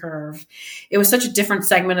learning curve. It was such a different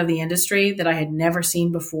segment of the industry that I had never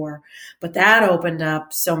seen before, but that opened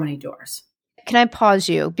up so many doors. Can I pause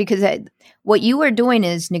you? Because what you were doing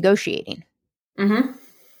is negotiating.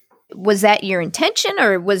 Was that your intention,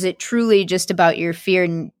 or was it truly just about your fear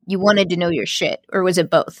and you wanted to know your shit, or was it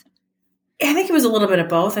both? I think it was a little bit of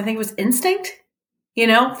both. I think it was instinct.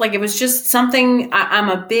 Like it was just something. I'm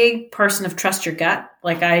a big person of trust your gut.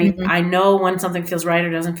 Like I know when something feels right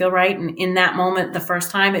or doesn't feel right. And in that moment, the first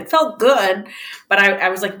time it felt good, but I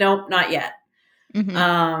was like, nope, not yet.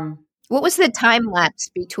 What was the time lapse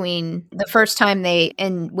between the first time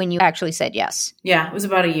and when you actually said yes? Yeah, it was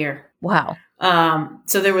about a year. Wow.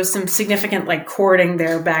 So there was some significant like courting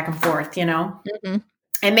there back and forth,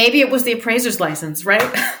 and maybe it was the appraiser's license, right?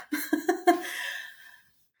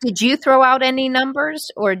 Did you throw out any numbers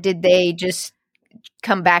or did they just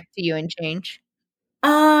come back to you and change?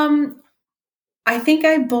 I think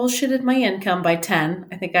I bullshitted my income by 10.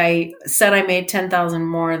 I think I said I made 10,000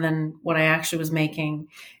 more than what I actually was making.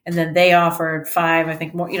 And then they offered 5, I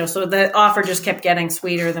think more, so the offer just kept getting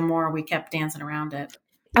sweeter the more we kept dancing around it.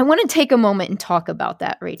 I want to take a moment and talk about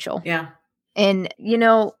that, Rachel. Yeah. And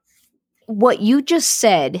what you just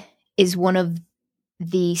said is one of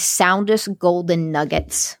the soundest golden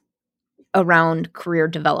nuggets around career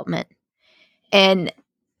development. And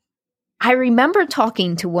I remember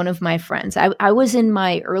talking to one of my friends. I was in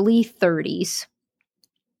my early 30s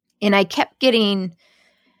and I kept getting,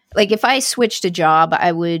 like, if I switched a job,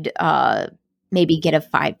 I would maybe get a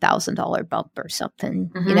 $5,000 bump or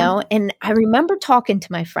something, And I remember talking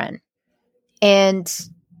to my friend and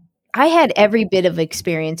I had every bit of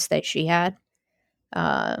experience that she had,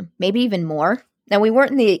 maybe even more. Now, we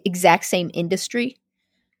weren't in the exact same industry,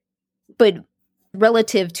 but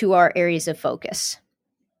relative to our areas of focus.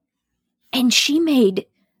 And she made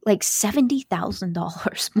like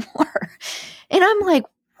 $70,000 more. And I'm like,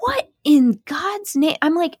 what in God's name?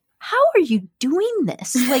 I'm like, how are you doing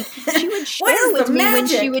this? Like, she would share with me when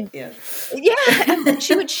she would,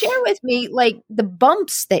 she would share with me like the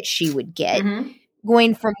bumps that she would get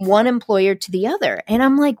going from one employer to the other. And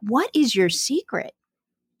I'm like, what is your secret?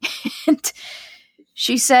 And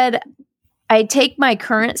she said, I take my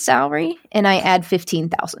current salary and I add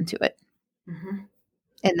 15,000 to it.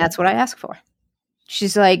 And that's what I ask for.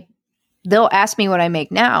 She's like, they'll ask me what I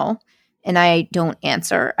make now and I don't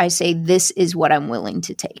answer. I say, this is what I'm willing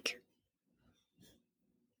to take.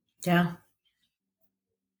 Yeah.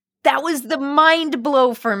 That was the mind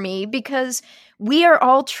blow for me because we are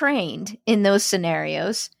all trained in those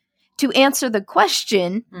scenarios to answer the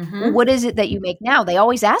question, well, what is it that you make now? They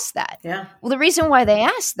always ask that. Yeah. Well, the reason why they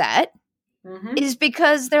ask that is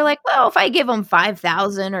because they're like, well, if I give them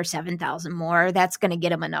 5,000 or 7,000 more, that's going to get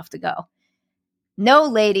them enough to go. No,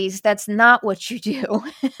 ladies, that's not what you do.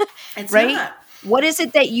 It's right? not. What is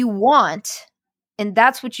it that you want? And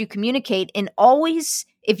that's what you communicate. And always,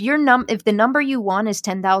 if the number you want is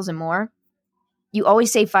 10,000 more, you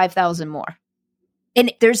always say 5,000 more.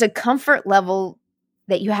 And there's a comfort level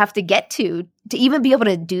that you have to get to even be able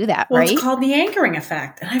to do that, well, right? It's called the anchoring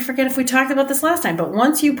effect. And I forget if we talked about this last time, but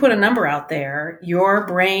once you put a number out there, your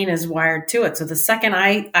brain is wired to it. So the second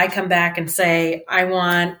I come back and say, I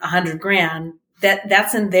want 100 grand,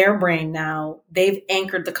 that's in their brain now. They've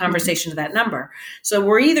anchored the conversation to that number. So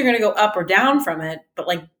we're either going to go up or down from it, but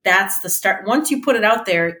like that's the start. Once you put it out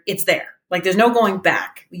there, it's there. Like there's no going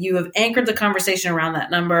back. You have anchored the conversation around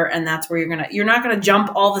that number, and that's where you're not going to jump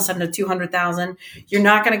all of a sudden to 200,000. You're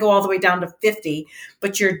not going to go all the way down to 50,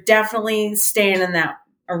 but you're definitely staying in that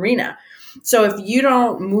arena. So if you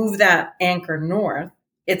don't move that anchor north,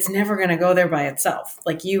 it's never going to go there by itself.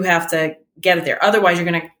 Like you have to get it there. Otherwise, you're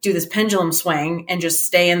going to do this pendulum swing and just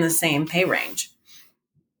stay in the same pay range.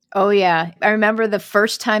 Oh, yeah. I remember the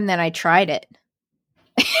first time that I tried it.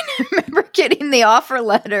 I remember getting the offer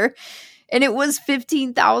letter and it was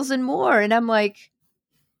 15,000 more. And I'm like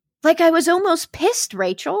I was almost pissed,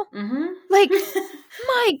 Rachel. Like,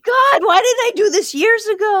 my God, why did I do this years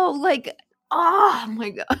ago? Like, oh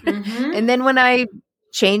my God. And then when I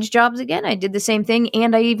changed jobs again, I did the same thing.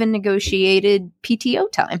 And I even negotiated PTO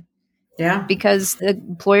time. Yeah. Because the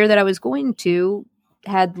employer that I was going to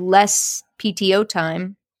had less PTO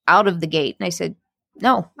time out of the gate. And I said,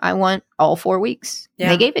 no, I want all 4 weeks. Yeah.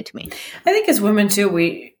 And they gave it to me. I think as women too,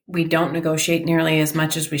 we don't negotiate nearly as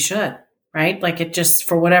much as we should, right? Like it just,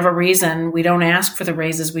 for whatever reason, we don't ask for the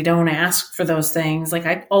raises. We don't ask for those things. Like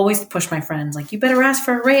I always push my friends, like, you better ask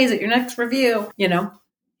for a raise at your next review,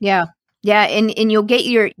 Yeah. Yeah. And you'll get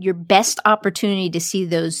your best opportunity to see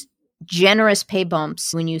those generous pay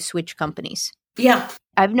bumps when you switch companies. Yeah.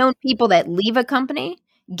 I've known people that leave a company,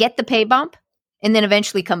 get the pay bump, and then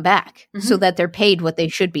eventually come back so that they're paid what they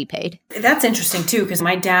should be paid. That's interesting too, because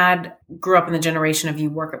my dad grew up in the generation of you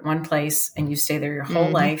work at one place and you stay there your whole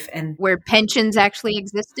life. And where pensions actually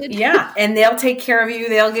existed. Yeah. And they'll take care of you.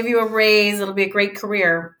 They'll give you a raise. It'll be a great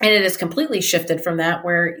career. And it has completely shifted from that,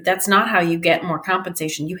 where that's not how you get more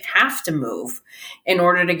compensation. You have to move in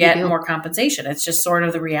order to get more compensation. It's just sort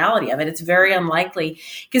of the reality of it. It's very unlikely,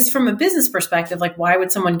 because from a business perspective, like, why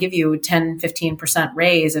would someone give you a 10, 15%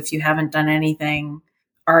 raise if you haven't done anything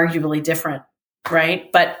arguably different?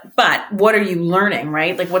 Right. But what are you learning?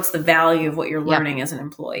 Right. Like, what's the value of what you're learning as an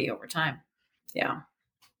employee over time? Yeah.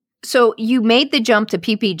 So you made the jump to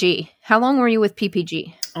PPG. How long were you with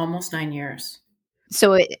PPG? Almost 9 years.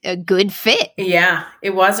 So a good fit. Yeah,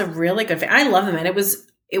 it was a really good fit. I love them. And it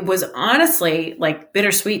was honestly like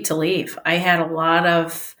bittersweet to leave. I had a lot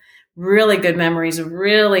of really good memories, a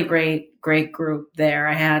really great group there.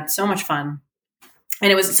 I had so much fun.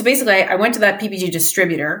 And it was, so basically I went to that PPG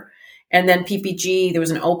distributor, and then PPG, there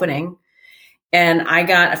was an opening, and I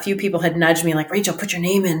got a few people had nudged me like, Rachel, put your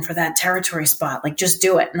name in for that territory spot. Like, just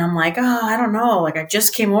do it. And I'm like, oh, I don't know. Like, I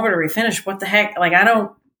just came over to refinish. What the heck? Like,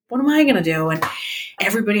 what am I going to do? And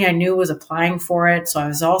everybody I knew was applying for it. So I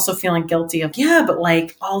was also feeling guilty of, yeah, but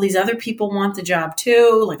like all these other people want the job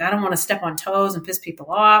too. Like, I don't want to step on toes and piss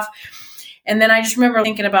people off. And then I just remember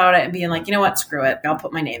thinking about it and being like, you know what? Screw it. I'll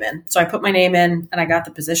put my name in. So I put my name in and I got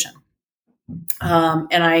the position. And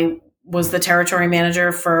I was the territory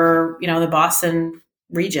manager for, the Boston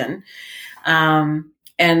region.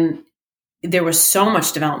 And there was so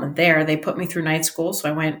much development there. They put me through night school. So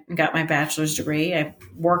I went and got my bachelor's degree. I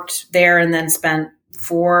worked there and then spent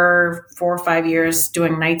 4 or 5 years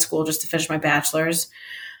doing night school just to finish my bachelor's.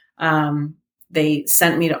 They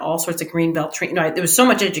sent me to all sorts of greenbelt training. There was so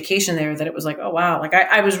much education there that it was like, oh, wow. Like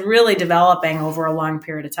I was really developing over a long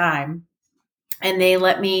period of time. And they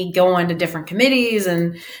let me go into different committees,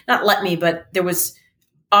 and not let me, but there was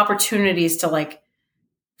opportunities to like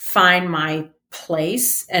find my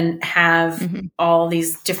place and have all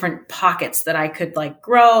these different pockets that I could like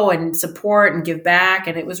grow and support and give back.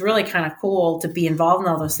 And it was really kind of cool to be involved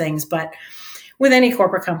in all those things. But with any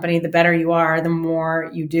corporate company, the better you are, the more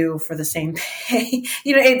you do for the same pay.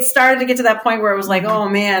 It started to get to that point where it was like, oh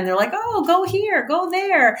man, they're like, oh, go here, go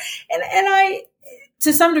there. And I,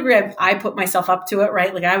 to some degree, I put myself up to it,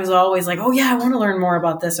 right? Like I was always like, oh yeah, I want to learn more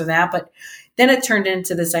about this or that. But then it turned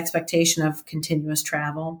into this expectation of continuous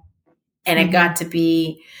travel. And it got to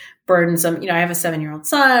be burdensome. I have a 7-year-old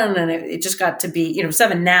son, and it just got to be,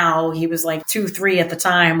 7 now. He was like 2, 3 at the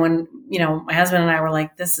time when, my husband and I were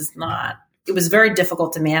like, it was very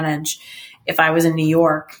difficult to manage. If I was in New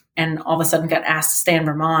York and all of a sudden got asked to stay in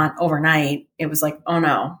Vermont overnight, it was like, oh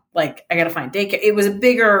no, like I got to find daycare. It was a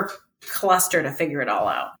bigger cluster to figure it all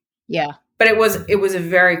out. Yeah. But it was a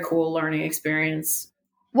very cool learning experience.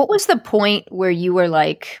 What was the point where you were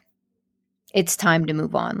like, it's time to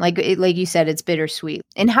move on? Like you said, it's bittersweet.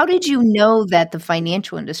 And how did you know that the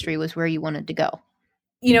financial industry was where you wanted to go?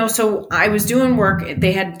 So I was doing work.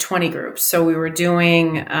 They had 20 groups. So we were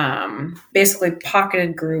doing basically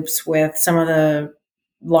pocketed groups with some of the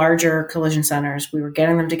larger collision centers. We were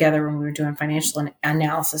getting them together when we were doing financial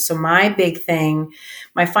analysis. So my big thing,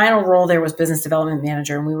 my final role there was business development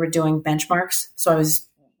manager, and we were doing benchmarks. So I was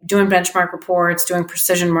doing benchmark reports, doing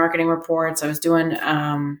precision marketing reports. I was doing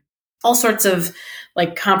all sorts of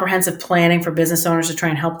like comprehensive planning for business owners to try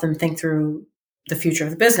and help them think through the future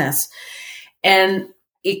of the business. And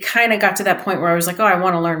it kind of got to that point where I was like, oh, I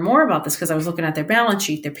want to learn more about this, because I was looking at their balance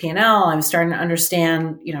sheet, their P&L. I was starting to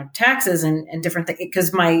understand, taxes and different things,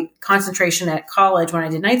 because my concentration at college when I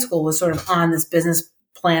did night school was sort of on this business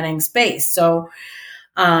planning space. So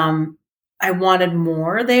I wanted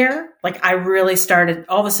more there. Like I really started,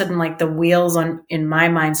 all of a sudden, like the wheels in my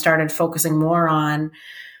mind started focusing more on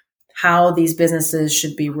how these businesses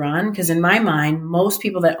should be run. Because in my mind, most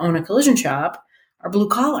people that own a collision shop are blue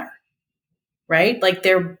collar. Right? Like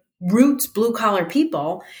they're roots blue collar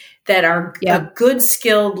people that are a good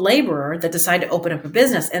skilled laborer that decide to open up a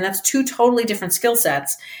business. And that's 2 totally different skill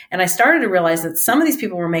sets. And I started to realize that some of these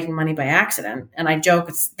people were making money by accident. And I joke,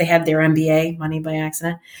 they had their MBA, money by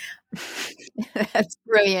accident. That's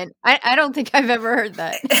brilliant. I don't think I've ever heard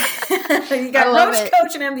that. You got Roach,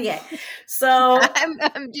 Coach, and MBA. So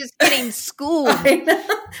I'm just getting schooled.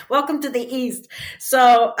 Welcome to the East.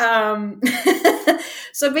 So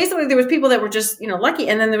so basically there was people that were just, lucky.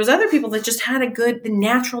 And then there was other people that just had the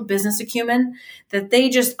natural business acumen, that they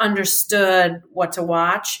just understood what to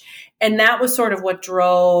watch. And that was sort of what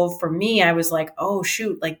drove for me. I was like, oh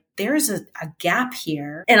shoot, like there's a gap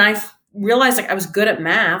here. And I realized like I was good at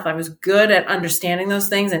math. I was good at understanding those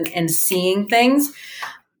things and seeing things.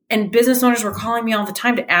 And business owners were calling me all the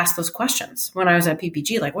time to ask those questions when I was at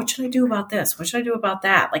PPG. Like, what should I do about this? What should I do about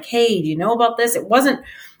that? Like, hey, do you know about this? It was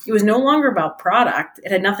no longer about product.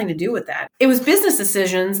 It had nothing to do with that. It was business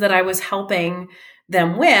decisions that I was helping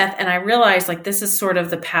them with. And I realized like, this is sort of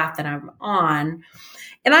the path that I'm on.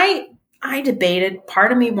 And I debated.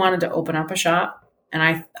 Part of me wanted to open up a shop. And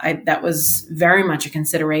I that was very much a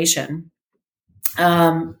consideration.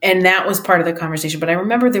 And that was part of the conversation. But I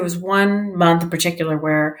remember there was one month in particular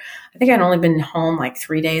where I think I'd only been home like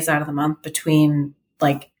 3 days out of the month between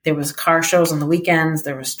like there was car shows on the weekends,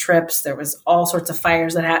 there was trips, there was all sorts of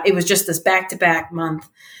fires that happened. It was just this back-to-back month.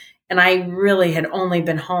 And I really had only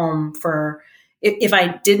been home for, if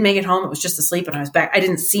I did make it home, it was just asleep and I was back. I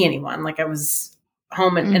didn't see anyone. Like I was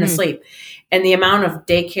home and asleep. And the amount of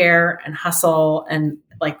daycare and hustle and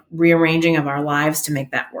like rearranging of our lives to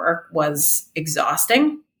make that work was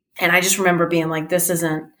exhausting. And I just remember being like, this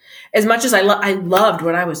isn't as much as I loved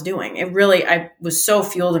what I was doing. I was so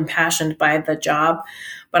fueled and passionate by the job,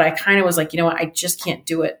 but I kind of was like, you know what? I just can't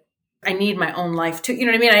do it. I need my own life too. You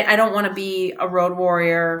know what I mean? I don't want to be a road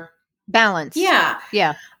warrior. Balance. Yeah.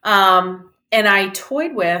 Yeah. And I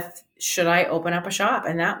toyed with, should I open up a shop?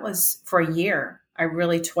 And that was for a year. I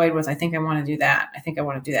really toyed with, I think I want to do that.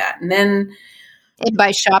 And then, and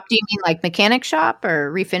by shop, do you mean like mechanic shop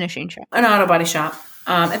or refinishing shop? An auto body shop.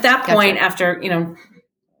 At that point, after,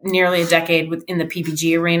 nearly a decade in the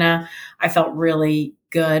PPG arena, I felt really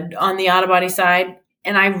good on the auto body side.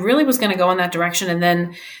 And I really was going to go in that direction. And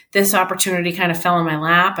then this opportunity kind of fell in my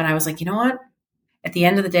lap. And I was like, you know what? At the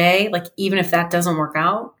end of the day, like, even if that doesn't work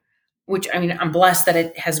out, which I'm blessed that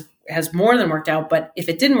it has more than worked out. But if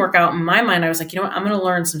it didn't work out, in my mind, I was like, you know what? I'm going to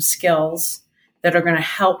learn some skills that are going to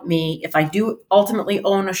help me. If I do ultimately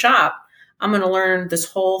own a shop, I'm going to learn this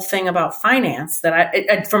whole thing about finance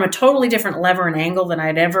that from a totally different lever and angle than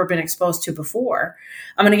I'd ever been exposed to before.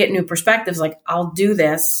 I'm going to get new perspectives. Like, I'll do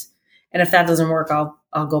this. And if that doesn't work,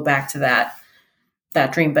 I'll go back to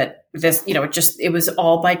that dream. But this, it was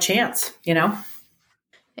all by chance,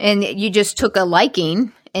 And you just took a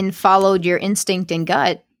liking and followed your instinct and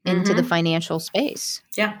gut into the financial space.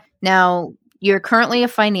 Yeah. Now, you're currently a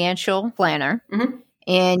financial planner,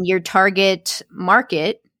 and your target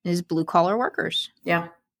market is blue collar workers. Yeah.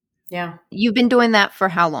 Yeah. You've been doing that for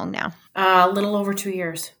how long now? A little over 2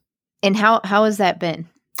 years. And how has that been?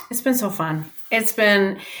 It's been so fun. It's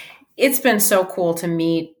been so cool to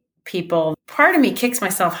meet people. Part of me kicks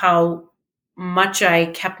myself how much I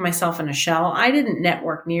kept myself in a shell. I didn't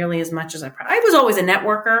network nearly as much as I was always a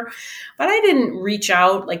networker, but I didn't reach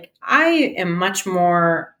out. Like, I am much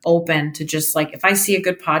more open to just like, if I see a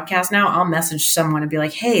good podcast now, I'll message someone and be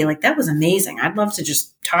like, hey, like, that was amazing. I'd love to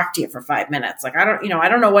just talk to you for 5 minutes. Like, I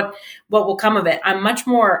don't know what will come of it. I'm much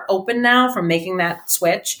more open now from making that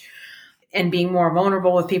switch and being more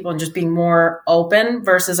vulnerable with people and just being more open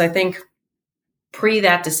versus, I think, pre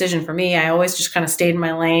that decision for me, I always just kind of stayed in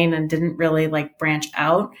my lane and didn't really like branch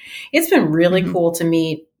out. It's been really cool to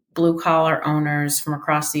meet blue collar owners from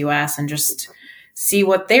across the US and just see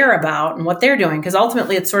what they're about and what they're doing. Cause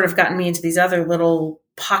ultimately it's sort of gotten me into these other little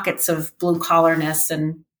pockets of blue collarness.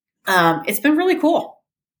 And it's been really cool.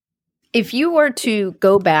 If you were to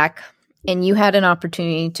go back and you had an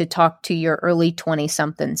opportunity to talk to your early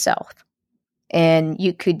 20-something self, and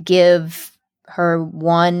you could give her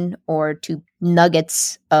 1 or 2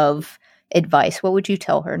 nuggets of advice, what would you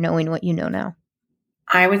tell her, knowing what you know now?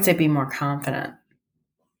 I would say be more confident.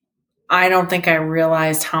 I don't think I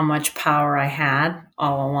realized how much power I had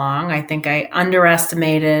all along. I think I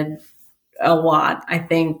underestimated a lot. I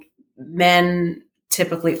think men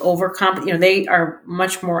typically overcompensate. They are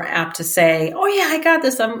much more apt to say, "Oh yeah, I got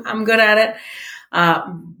this. I'm good at it."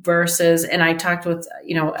 Versus, and I talked with,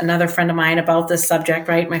 another friend of mine about this subject,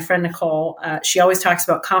 right? My friend Nicole, she always talks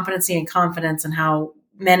about competency and confidence and how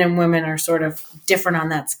men and women are sort of different on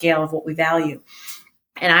that scale of what we value.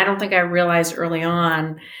 And I don't think I realized early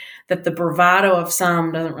on that the bravado of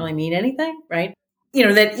some doesn't really mean anything, right?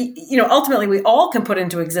 Ultimately we all can put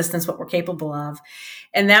into existence what we're capable of.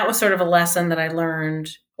 And that was sort of a lesson that I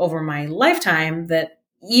learned over my lifetime, that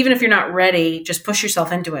even if you're not ready, just push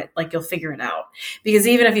yourself into it. Like, you'll figure it out. Because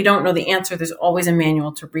even if you don't know the answer, there's always a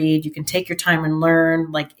manual to read. You can take your time and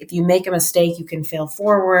learn. Like, if you make a mistake, you can fail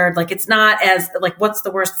forward. Like, it's not as like, what's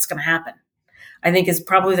the worst that's going to happen? I think is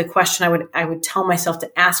probably the question I would tell myself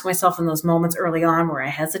to ask myself in those moments early on where I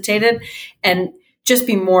hesitated, and just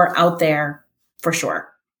be more out there for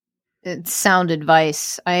sure. It's sound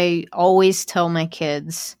advice. I always tell my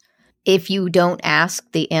kids, if you don't ask,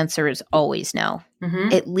 the answer is always no.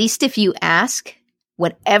 At least if you ask,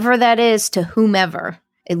 whatever that is, to whomever,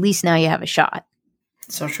 at least now you have a shot.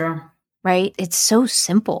 So true. right? It's so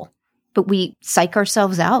simple, but we psych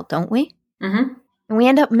ourselves out, don't we? Mm-hmm. And we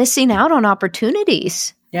end up missing out on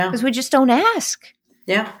opportunities because we just don't ask.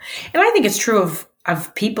 Yeah. And I think it's true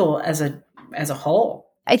of people as a whole.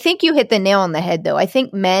 I think you hit the nail on the head, though. I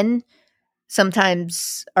think men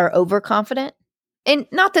sometimes are overconfident, and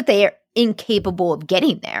not that they are incapable of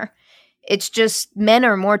getting there. It's just men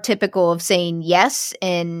are more typical of saying yes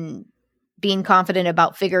and being confident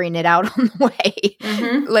about figuring it out on the way.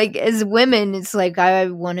 Mm-hmm. Like as women, it's like, I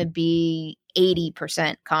want to be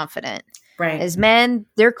 80% confident. Right. As men,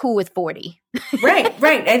 they're cool with 40. Right.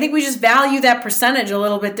 I think we just value that percentage a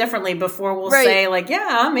little bit differently before we'll say like, yeah,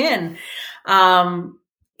 I'm in.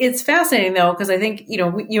 It's fascinating though, because I think,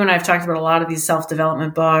 you and I have talked about a lot of these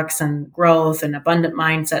self-development books and growth and abundant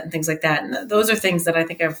mindset and things like that. And those are things that I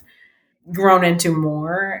think I've grown into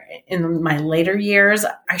more in my later years.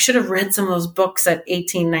 I should have read some of those books at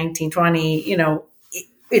 18, 19, 20,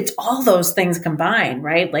 it's all those things combined,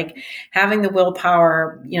 right? Like having the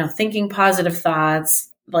willpower, thinking positive thoughts,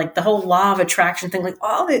 like the whole law of attraction thing, like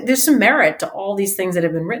there's some merit to all these things that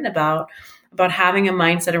have been written about having a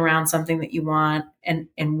mindset around something that you want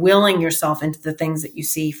and willing yourself into the things that you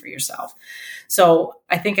see for yourself. So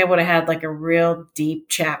I think I would have had like a real deep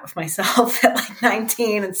chat with myself at like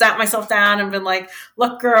 19 and sat myself down and been like,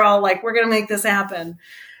 look, girl, like we're going to make this happen.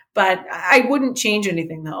 But I wouldn't change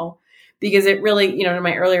anything though, because it really, to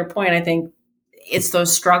my earlier point, I think it's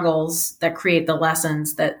those struggles that create the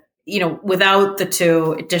lessons that, without the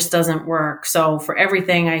two, it just doesn't work. So for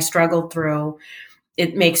everything I struggled through,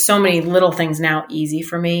 it makes so many little things now easy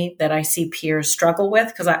for me that I see peers struggle with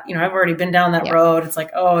because I've already been down that road. It's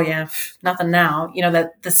like, oh yeah, nothing now,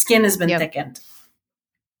 that the skin has been thickened.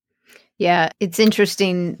 Yeah. It's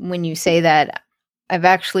interesting when you say that. I've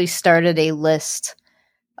actually started a list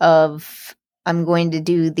of, I'm going to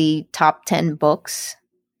do the top 10 books.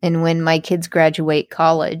 And when my kids graduate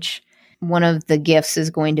college, one of the gifts is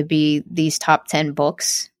going to be these top 10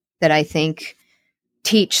 books that I think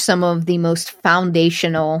teach some of the most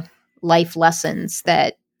foundational life lessons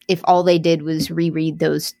that if all they did was reread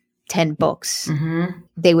those 10 books,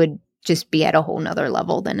 they would just be at a whole nother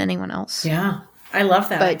level than anyone else. Yeah. I love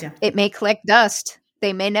that idea. It may collect dust.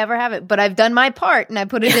 They may never have it, but I've done my part and I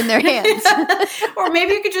put it in their hands. Or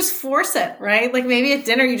maybe you could just force it, right? Like maybe at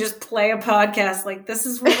dinner you just play a podcast like, this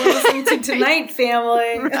is what we're listening to tonight,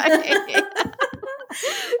 family. Right.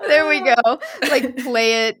 There we go. Like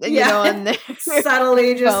play it, on there.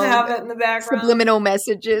 Subtly just phone. Have it in the background. Subliminal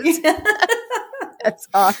messages. That's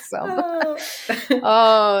awesome.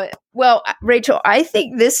 Oh, well, Rachel, I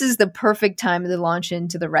think this is the perfect time to launch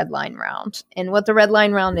into the red line round. And what the red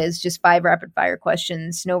line round is, just 5 rapid fire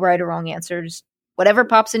questions, no right or wrong answers. Whatever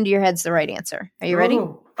pops into your head's the right answer. Are you ready?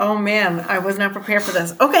 Oh man, I was not prepared for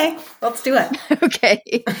this. Okay, let's do it.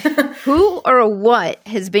 Okay. Who or what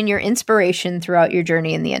has been your inspiration throughout your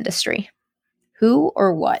journey in the industry? Who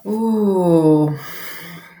or what? Ooh.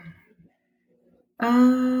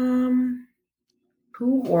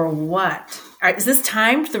 Who or what? All right, is this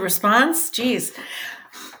timed, the response? Jeez.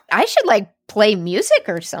 I should play music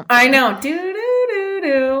or something. I know. Do.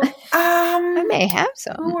 I may have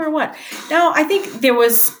some. Who or what? No, I think there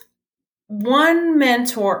was one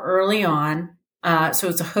mentor early on. So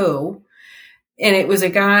it's a who. And it was a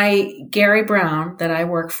guy, Gary Brown, that I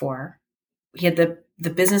work for. He had the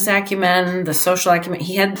business acumen, the social acumen.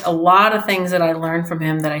 He had a lot of things that I learned from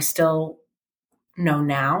him that I still know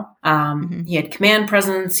now. He had command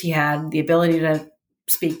presence. He had the ability to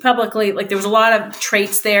speak publicly. Like there was a lot of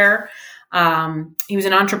traits there. He was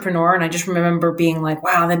an entrepreneur, and I just remember being like,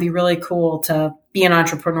 wow, that'd be really cool to be an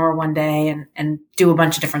entrepreneur one day and do a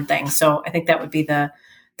bunch of different things. So I think that would be the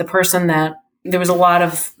person that there was a lot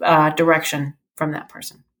of direction from that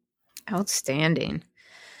person. Outstanding.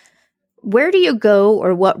 Where do you go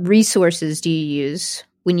or what resources do you use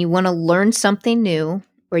when you want to learn something new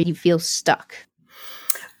or you feel stuck?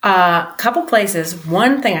 A couple places.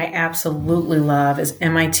 One thing I absolutely love is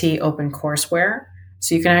MIT OpenCourseWare.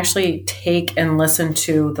 So you can actually take and listen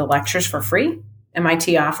to the lectures for free.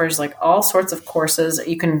 MIT offers all sorts of courses.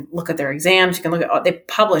 You can look at their exams. You can look at, they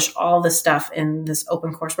publish all this stuff in this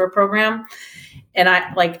OpenCourseWare program. And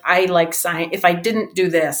I like science. If I didn't do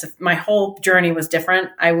this, if my whole journey was different,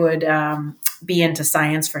 I would be into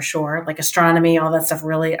science for sure. Like astronomy, all that stuff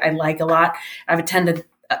really I like a lot. I've attended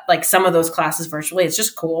some of those classes virtually. It's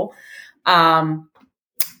just cool.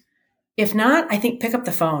 If not, I think pick up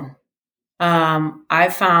the phone.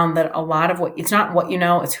 I've found that a lot of it's not what you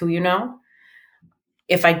know, it's who you know.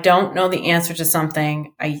 If I don't know the answer to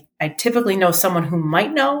something, I typically know someone who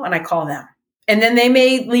might know, and I call them. And then they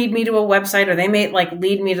may lead me to a website, or they may like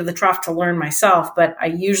lead me to the trough to learn myself. But I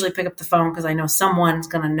usually pick up the phone because I know someone's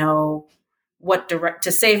going to know what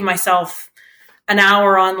to save myself an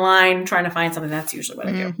hour online trying to find something. That's usually what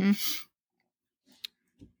I do.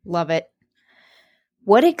 Love it.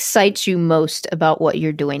 What excites you most about what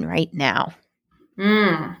you're doing right now?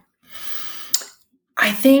 I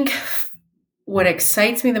think what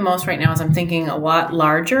excites me the most right now is I'm thinking a lot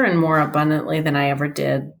larger and more abundantly than I ever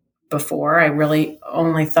did before. I really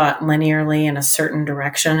only thought linearly in a certain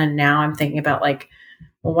direction. And now I'm thinking about like,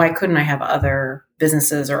 well, why couldn't I have other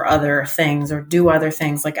businesses or other things or do other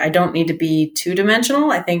things? Like, I don't need to be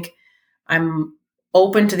two-dimensional. I think I'm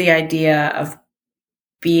open to the idea of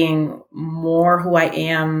being more who I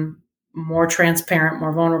am, more transparent,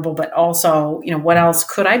 more vulnerable, but also, what else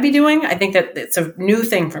could I be doing? I think that it's a new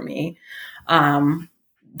thing for me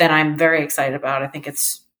that I'm very excited about. I think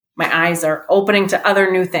my eyes are opening to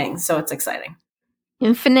other new things. So it's exciting.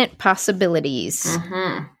 Infinite possibilities.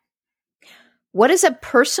 What is a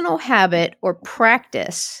personal habit or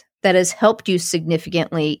practice that has helped you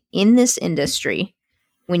significantly in this industry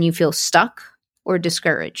when you feel stuck or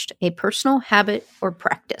discouraged? A personal habit or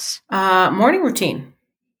practice? Morning routine,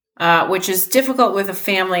 which is difficult with a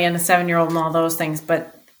family and a 7-year-old and all those things.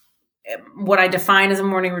 But what I define as a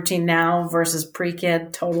morning routine now versus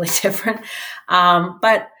pre-kid, totally different.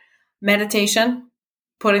 But meditation,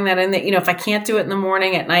 putting that in there, if I can't do it in the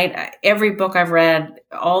morning, at night, every book I've read,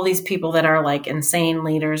 all these people that are like insane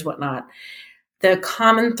leaders, whatnot, the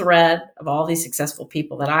common thread of all these successful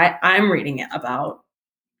people that I'm reading about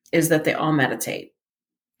is that they all meditate.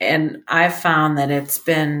 And I've found that it's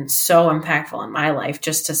been so impactful in my life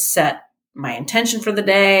just to set my intention for the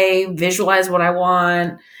day, visualize what I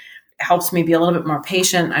want. It helps me be a little bit more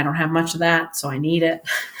patient. I don't have much of that, so I need it.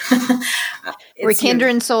 We're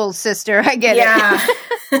kindred souls, sister. I get it. Yeah.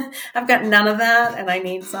 I've got none of that, and I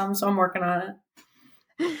need some, so I'm working on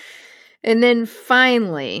it. And then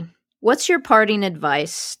finally, what's your parting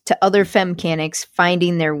advice to other femmechanics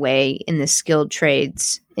finding their way in the skilled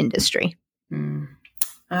trades industry?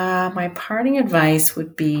 My parting advice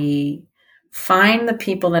would be find the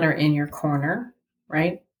people that are in your corner,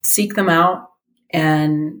 right? Seek them out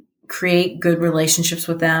and create good relationships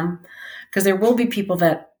with them, because there will be people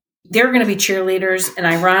that they're going to be cheerleaders. And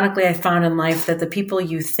ironically, I found in life that the people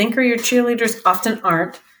you think are your cheerleaders often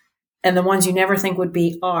aren't. And the ones you never think would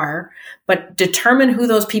be are. But determine who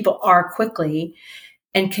those people are quickly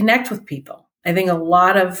and connect with people. I think a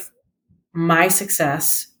lot of my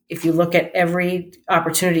success, if you look at every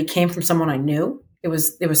opportunity, came from someone I knew. It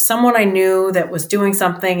was someone I knew that was doing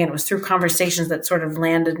something, and it was through conversations that sort of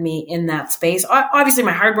landed me in that space. Obviously,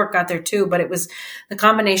 my hard work got there too, but it was the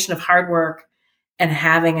combination of hard work and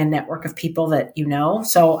having a network of people that you know.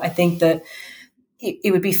 So I think that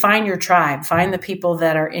it would be find your tribe, find the people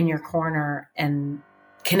that are in your corner and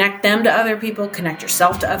connect them to other people, connect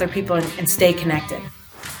yourself to other people, and stay connected.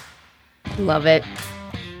 Love it.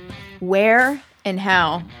 Where and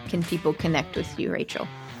how can people connect with you, Rachel?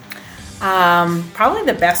 Probably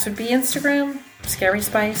the best would be Instagram, Scary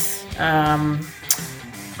Spice, on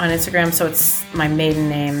Instagram. So it's my maiden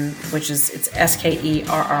name, which is it's Skerry,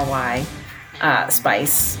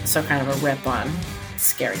 Spice. So kind of a rip on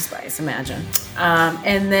Scary Spice, imagine.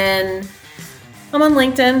 And then I'm on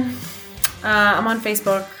LinkedIn. I'm on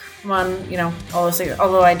Facebook. I'm on, all those things,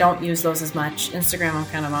 although I don't use those as much. Instagram I'm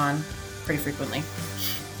kind of on pretty frequently.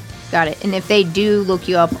 Got it. And if they do look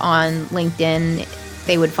you up on LinkedIn,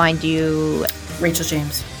 they would find you Rachel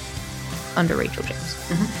James. Under Rachel James.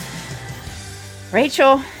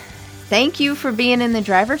 Rachel, thank you for being in the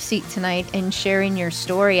driver's seat tonight and sharing your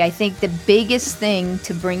story. I think the biggest thing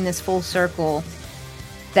to bring this full circle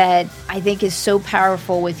that I think is so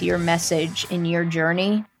powerful with your message and your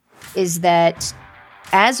journey is that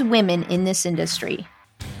as women in this industry,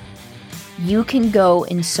 you can go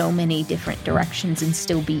in so many different directions and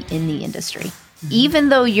still be in the industry. Even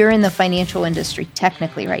though you're in the financial industry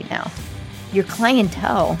technically right now, your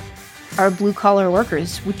clientele are blue-collar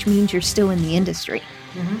workers, which means you're still in the industry.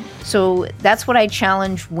 So that's what I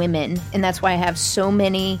challenge women, and that's why I have so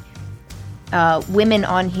many women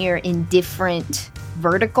on here in different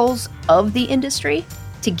verticals of the industry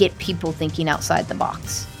to get people thinking outside the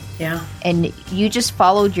box. Yeah. And you just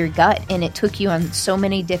followed your gut, and it took you on so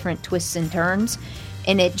many different twists and turns,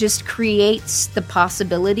 and it just creates the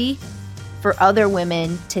possibility for other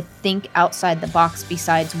women to think outside the box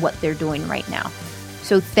besides what they're doing right now.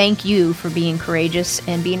 So thank you for being courageous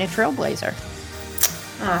and being a trailblazer.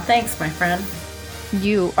 Thanks, my friend.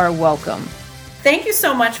 You are welcome. Thank you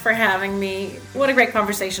so much for having me. What a great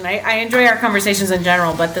conversation. I enjoy our conversations in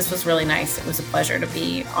general, but this was really nice. It was a pleasure to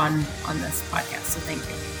be on this podcast, so thank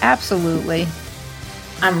you. Absolutely.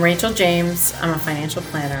 I'm Rachel James. I'm a financial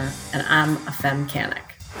planner, and I'm a femme-canic.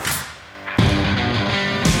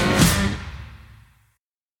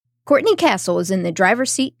 Courtney Castle is in the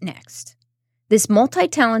driver's seat next. This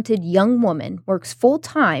multi-talented young woman works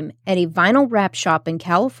full-time at a vinyl wrap shop in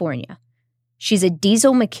California. She's a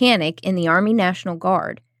diesel mechanic in the Army National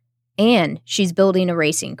Guard, and she's building a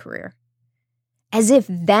racing career. As if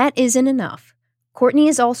that isn't enough, Courtney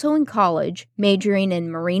is also in college, majoring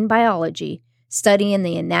in marine biology, studying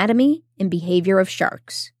the anatomy and behavior of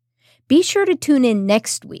sharks. Be sure to tune in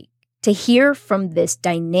next week to hear from this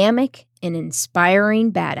dynamic and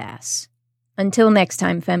inspiring badass. Until next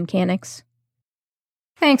time, Femmecanics.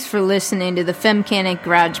 Thanks for listening to the Femmecanic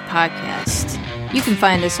Garage podcast. You can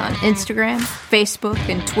find us on Instagram, Facebook,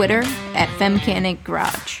 and Twitter at Femmecanic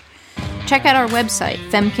Garage. Check out our website,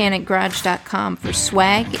 femmecanicgarage.com, for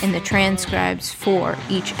swag and the transcribes for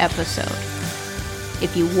each episode.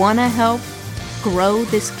 If you want to help grow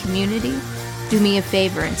this community, do me a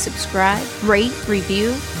favor and subscribe, rate,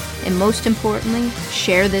 review, and most importantly,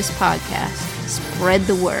 share this podcast. Spread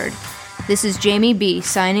the word. This is Jamie B.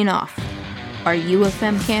 signing off. Are you a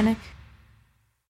femmecanic?